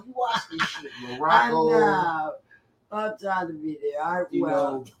 watch this shit. Morocco. I'm trying to be there.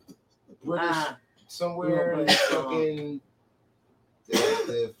 British, somewhere in fucking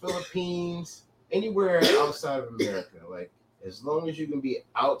the Philippines, anywhere outside of America. Like, as long as you can be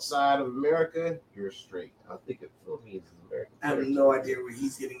outside of America, you're straight. I think the Philippines is American. I have no idea where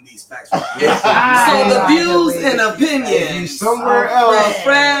he's getting these facts from. So the views and opinions somewhere else,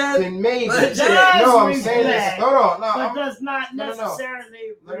 Fred, then maybe. No, I'm saying this. No. But does not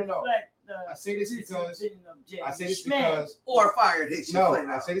necessarily reflect I say this because or fired his. No,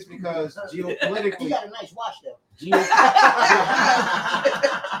 I say this because geopolitically, you got a nice watch though.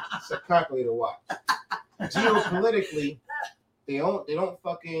 It's a calculator watch. Geopolitically, they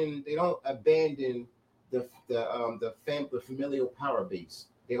don't abandon the familial power base.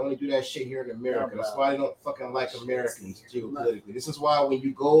 They only do that shit here in America. That's why they don't fucking like Americans geopolitically. This is why when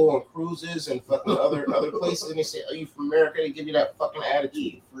you go on cruises and fucking other places and they say, "Are you from America?" They give you that fucking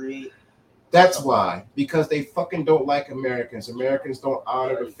attitude. That's why, because they fucking don't like Americans. Americans don't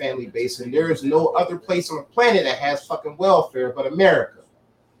honor the family base, and there is no other place on the planet that has fucking welfare but America.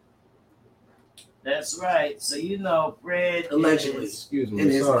 That's right. So Fred allegedly. Excuse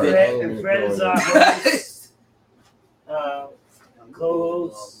me. Fred is our host,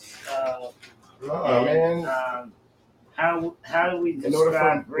 co-host. Man. How do we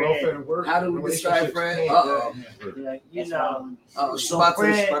describe Fred? How do we describe Fred? So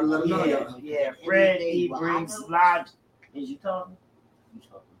Fred, Fred, he brings logic. Is you talking?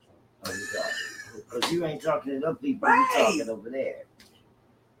 Because you ain't talking to them people, you talking over there.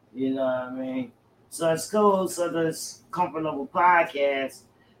 You know what I mean? So as co-host of this Comfort Level podcast,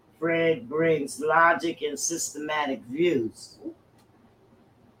 Fred brings logic and systematic views.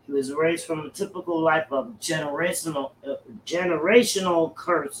 He was raised from a typical life of generational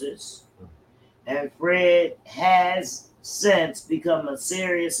curses, and Fred has since become a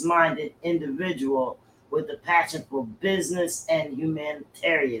serious-minded individual with a passion for business and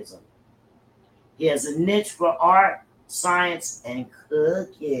humanitarianism. He has a niche for art, science, and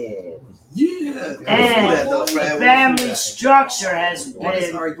cooking. Yeah. And family structure has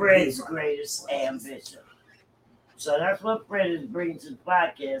been Fred's greatest ambition. So that's what Fred is bringing to the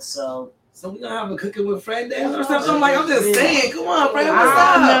podcast. So we're gonna have a cooking with Fred there or something. I'm just saying, come on, Fred. What's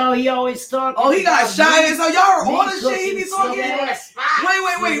I up? know he always talking. Oh, he got shy. So y'all are all the shit he be talking.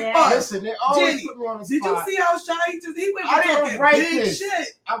 Wait. Fuck. Listen, they always Jenny, put me on the did spot. you see how shy he went? I didn't write big this. shit.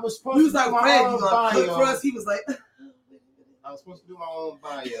 I was supposed He was to like, put my Fred, own you gonna cook bio. for us? He was like, I was supposed to do my own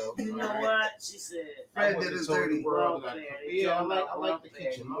bio. You know what? She said. I Fred went did to his tell the dirty. world that I Welfare. cook. They Yeah, I talking like about the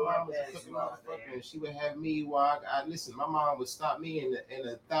welfare. kitchen. My You mom was a welfare, cooking welfare. motherfucker, and she would have me while I listen. My mom would stop me in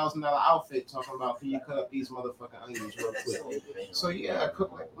a $1,000 outfit talking about, can you cut up these motherfucking onions real quick? So yeah, I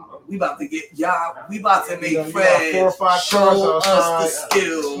cook like We about to get y'all. We about to we make got 4 Fred or 5 cars show outside. us the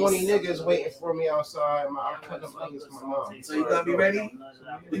skills. 20 niggas waiting for me outside. I'm cutting up onions for my mom. So you gonna be ready?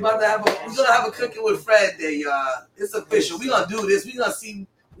 We about to have we're gonna have a cooking with Fred day, y'all. It's official. We gonna do this. We gonna see.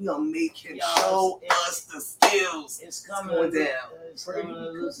 We gonna make him show us the skills. It's coming going down. It's coming to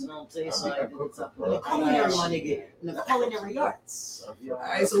listen on taste like it's up The culinary, my nigga. The culinary arts. All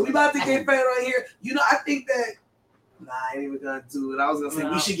right, so we about to get Fred right here. You know, I think that. Nah, I ain't even gonna do it. I was gonna say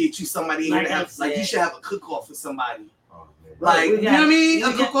we should get you somebody here Like to I have, like you said. should have a cook off for somebody. Oh, man. Like, We you know what I mean? A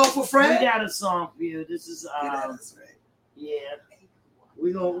we cook off for Fred. We got a song for you. This is Yeah, that's right. yeah.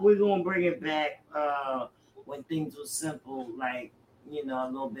 We're gonna bring it back when things were simple, like you know, a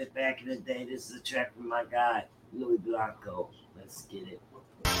little bit back in the day. This is a track from my guy Louis Blanco. Let's get it.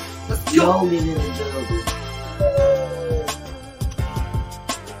 Let's go. Young and in the building.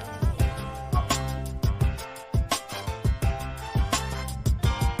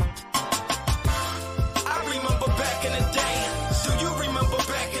 I remember back in the day. Do you remember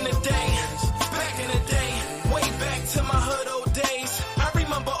back in the day? Back in the day, way back to my hood old days. I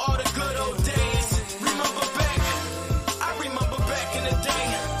remember all the good old days. Remember back. I remember back in the day.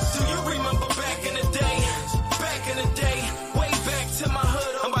 Do you remember back in the day? Back in the day, way back to my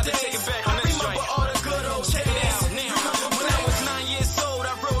hood old days. Take it back. I remember all the good old days. When I was 9 years old,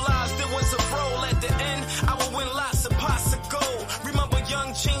 I realized there was a roll at the end. I would win lots of pots of gold. Remember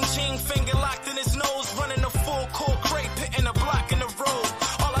young Ching Ching, finger locked in his nose, running a full court crate, pitting a block in the road.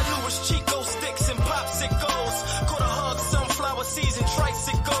 All I knew was Chico sticks and popsicles. Caught a hug, sunflower seeds and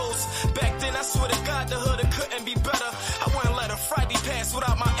tricycles. Back then, I swear to God, the hood couldn't be better. I wouldn't let a Friday pass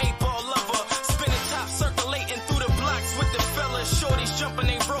without my 8-ball lover. Spinning top, circulating through the blocks with the fellas. Shorties jumping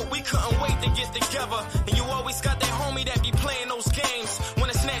they rope, we couldn't wait to get together. And you always got that homie that be playing those games.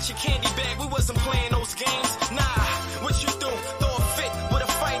 Wanna snatch your candy bag, we wasn't playing those games. Nah, what you do? Throw a fit with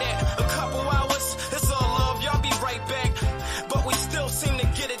a fight at a couple hours. It's all love, y'all be right back. But we still seem to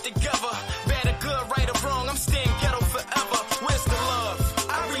get it together. Bad or good, right or wrong, I'm staying ghetto forever. Where's the love?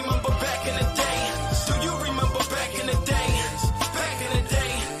 I remember back in the day. Do you remember back in the day? Back in the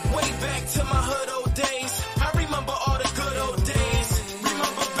day, way back to my hood old days. I remember all the good old days.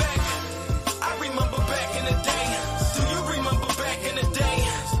 Remember back. I remember back in the day. Do you remember back in the day?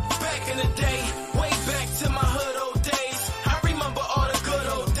 Back in the day, way back to my hood old days. I remember all the good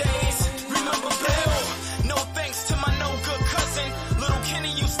old days. Remember back. No thanks to my no good cousin. Little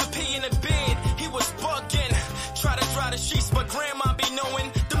Kenny used to pee in the bed. He was bugging. Try to dry the sheets, but grandma be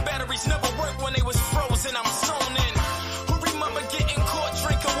knowing them batteries never work when they was frozen. I'm sewn in. Who remember getting caught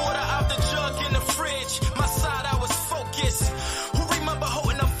drinking water out the jug in the fridge? My side, I was focused. Who remember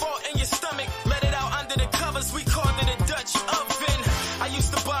holding a fart in your stomach? Let it out under the covers. We called it a Dutch oven. I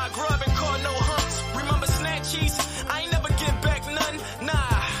used to buy grub and call no humps. Remember snatchies? I ain't never get back none.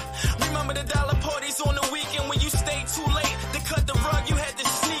 Nah. Remember the dollar parties on the weekend when you stayed too late to cut the rug? You had to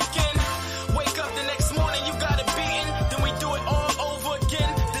sneak in. Wake up the next morning, you got it beaten. Then we do it all over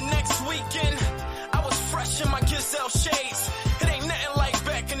again the next weekend. I was fresh in my Gazelle shades. It ain't nothing like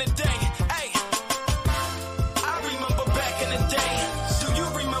back in the day. Hey, I remember back in the day. Do you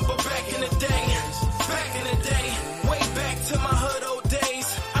remember back in the day? Back in the day, way back to my hood old days.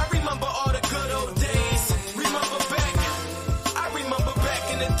 I remember all the good old days. Remember back. I remember back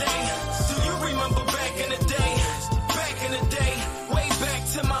in the day. Do you remember back in the day? Back in the day, way back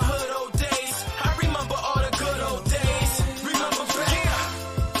to my hood old days. I remember all the good old days. Remember back.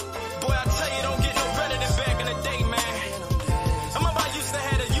 Yeah. Boy, I tell you, don't get no better than back in the day, man. I remember I used to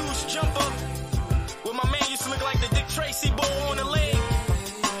have a huge jumper. Well, my man used to look like the Dick Tracy boy on the leg.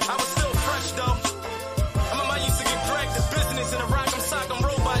 I was still fresh though. I remember I used to get dragged to business in a rock'em sock'em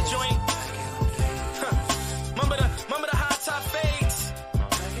robot joint. Remember the high top fades?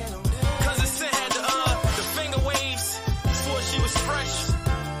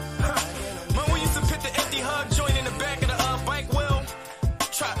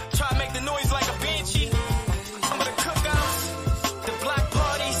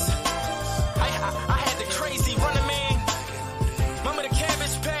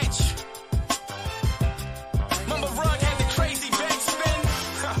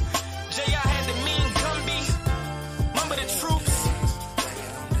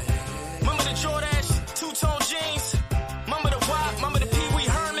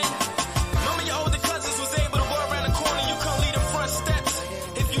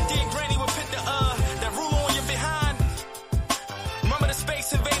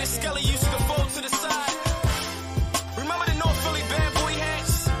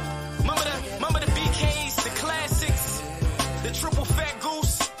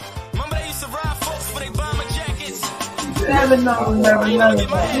 never know. Remember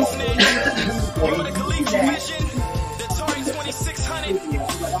the Khalifa vision? The Atari 2600.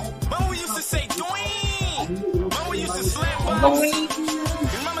 When we used to say Dwayne. When we used to slam box.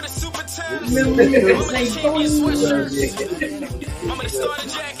 Remember the Super Tips? Remember the champion sweatshirts? Remember the starter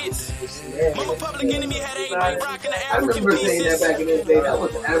jackets? Remember Public Enemy had everybody rocking the I remember saying that back in the day. That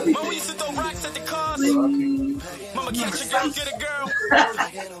was When we everything. used to throw rocks at the cars. Remember catch a girl, get a girl.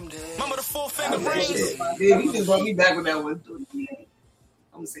 Remember the 4-finger rings. Dude, he just brought me back when that was.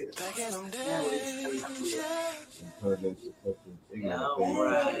 I'm gonna say that.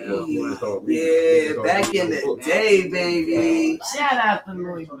 Yeah, back in the day, baby. Shout out to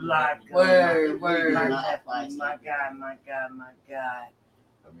Louis Block. Word. My God.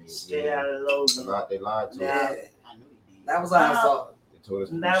 Straight out of Logan. They lied to us. Yeah, that was our fault. They told us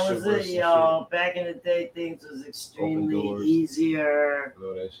to be That was chivalrous it, and y'all. Back in the day, things was extremely doors. easier. shit.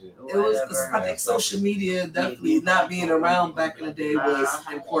 All that shit. It was. I think social media definitely not being around back in the day was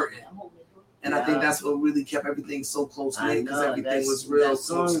important, and I think that's what really kept everything so close knit because everything was real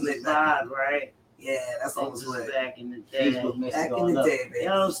close knit. Right? Yeah, that's all Things was was lit. back in the day. Back in the day, baby. You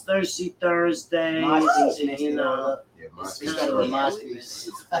know, it's Thirsty Thursday. MySpace, You know, Yeah, it's MySpace. kind of a MySpace.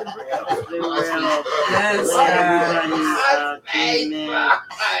 Yes,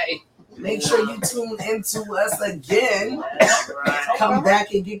 Make sure you tune into us again. Come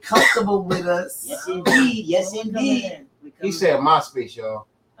back and get comfortable with us. Yes, indeed. Yes, indeed. He said MySpace, y'all.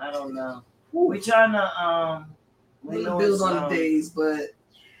 I don't know. We're trying to We build on the days, but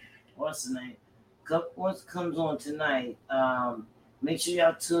what's the name? What comes on tonight? Make sure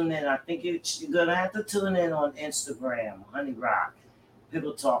y'all tune in. I think you're gonna have to tune in on Instagram, Honey Rock,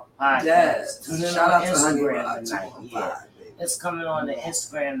 People Talk Podcast. yes, Tune in shout on out to Honey Instagram Rock tonight. 215, Yeah, baby. it's coming on the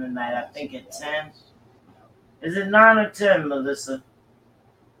Instagram tonight. I think at 10. Is it 9 or 10, Melissa?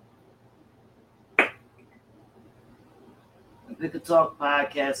 The People Talk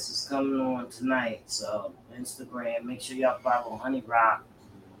Podcast is coming on tonight. So Instagram, make sure y'all follow Honey Rock.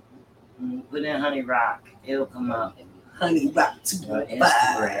 Put in Honey Rock, it'll come up. Honey Rock On 215.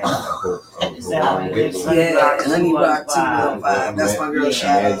 Instagram. Is that what it is? Yeah, Honey Rock 215. That's my girl. Yeah.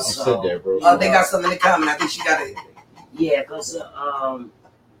 Shout Yeah, out. you said that, bro. Oh, they got something in common. I think she got it. Yeah, because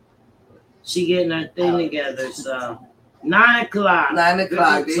she getting her thing together. So 9 o'clock. 9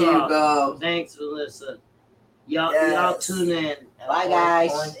 o'clock. There you Talk. go. Thanks, Melissa. Y'all Yes. tune in. Bye,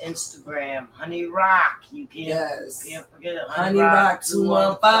 guys. On Instagram, Honey Rock. You Yes. can't forget it. Honey Rock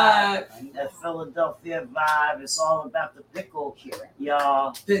 215. That Philadelphia vibe. It's all about the pickle,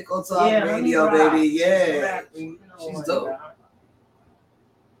 y'all. Pickle Talk Yeah, Radio, Honey Rock. baby. Yeah. Exactly. You know She's what dope. about.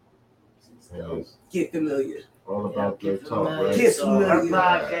 She's dope. Yes. Get familiar. All about Yeah, that talk, right? Kiss So her familiar.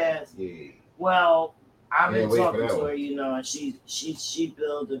 podcast. Yeah. Well, I've Can't been wait for talking that to one. her, you know, and she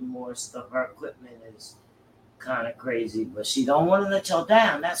building more stuff. Her equipment is kind of crazy, but she don't want to let y'all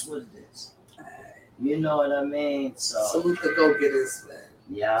down. That's what it is. You know what I mean? So Salute the go-getters, man.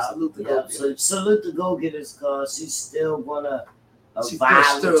 yeah, Salute the yeah. go-getters. So salute the go-getters, cause she's still gonna She vibe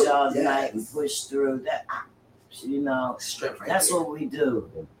pushed with through. y'all Yes. tonight and push through. That you know, Strength right that's there. what we do.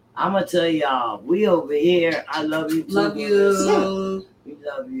 I'm gonna tell y'all, we over here. I love you too. Love Melissa. you. We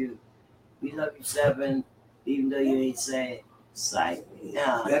love you. We love you, Seven. Even though you ain't saying it. It's like,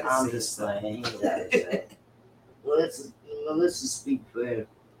 nah, You gotta I'm say just something. playing. He gotta say it. Melissa speak for him.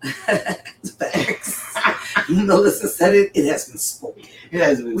 Facts. Melissa said it. It has been spoken.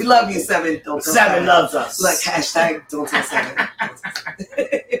 Yes, We love you, Seven. Don't tell Seven loves us. Like hashtag don't tell Seven.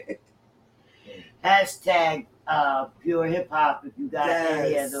 Hashtag Pure Hip Hop. If you got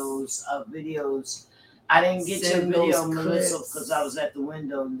any Yes. of those videos, I didn't get Send your video, those Melissa, clips. because I was at the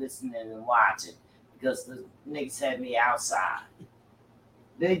window listening and watching because the niggas had me outside.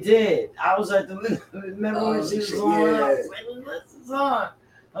 They did. I was at the window. Remember when she was shit, on? yeah. I was like, Melissa's on.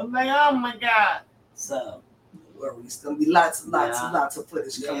 I'm like, oh my God. So, There's gonna be lots and lots of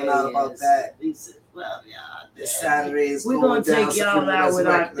footage coming out about that. He said, well, yeah. This Saturday is We're going gonna down. take y'all out with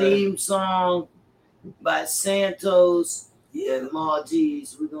our theme song by Santos and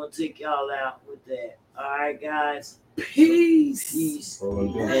Maltese. We're gonna take y'all out with that. All right, guys. Peace. Peace Roll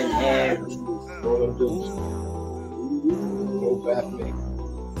them dudes. and hair. Roll them dudes. Go back, man.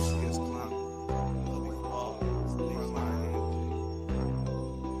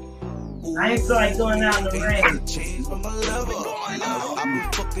 I ain't feel like going out in the rain. Change for my lover. I be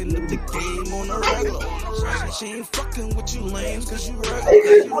fucking up the game on the regular. She ain't fucking with you lames cause you regular.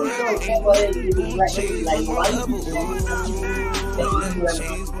 Change for my lover.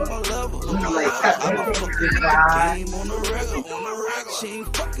 Change for my lover. I be fucking up the game on the regular. She ain't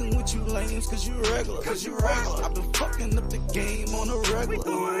fucking with you lames cause you regular. I been fucking up the game on the regular.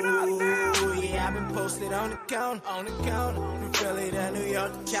 Ooh, yeah. I've been posted on the counter, from Philly to New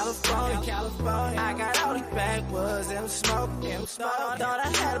York to California. I got all these backwoods and I'm smoking. Thought I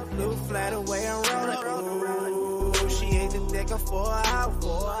had a blue flat away and rolling. Ooh, she ate the dick for an hour.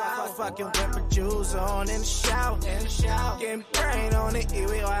 Fucking with my jewels on in the shower. Getting brain on the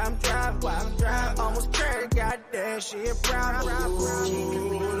E-way while I'm driving. Almost carried, goddamn, she a problem.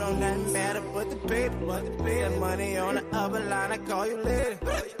 Ooh, don't nothing matter but the paper. That money on the other line, I call you later.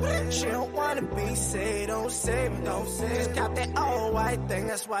 She don't wanna be saved, don't save me. Just got that all white thing,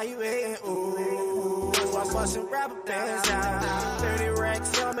 that's why you hating. Ooh, I'm busting rapper bands out. 30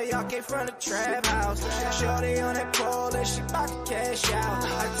 racks on me, y'all came from the trap house. Shorty on that pole and she bout to cash out.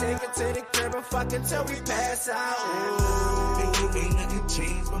 I take her to the crib and fuck until we pass out. Ooh, ain't nothing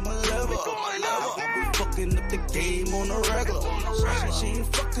changed but my level. I be fucking up the game on the regular. She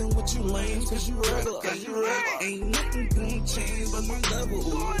ain't fucking with you lame cause you regular. Ain't nothing gonna change but my level.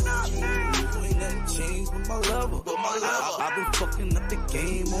 Ain't nothing changed but my level. I been fucking up the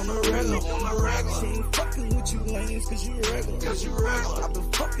game on the regular. She ain't fucking with you lame cause you regular. I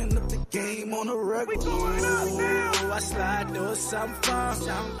been fucking up the game on the regular. Ooh, I slide through something fun.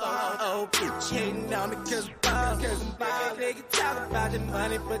 Oh, bitch hating on me cause I'm bald. Nigga talk about the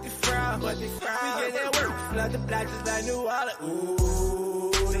money but they frown. We get that work, flood the block just like New Orleans.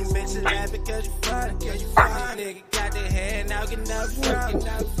 Ooh, these bitches laugh because you funny. Nigga got their hand now, get enough from.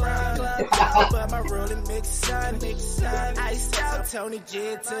 But my rolling mix sun. Ice out, Tony G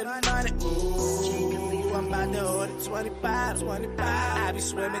to the money. Ooh, I'm about to order 25. I be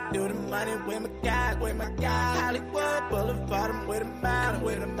swimming through the money with my guy. Hollywood Boulevard, I'm with a mile.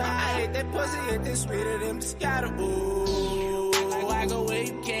 I hate that pussy, hit this sweeter than Moscato. Ooh, I go where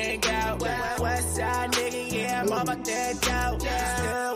you can't go. West side nigga, yeah, I'm on my dad out.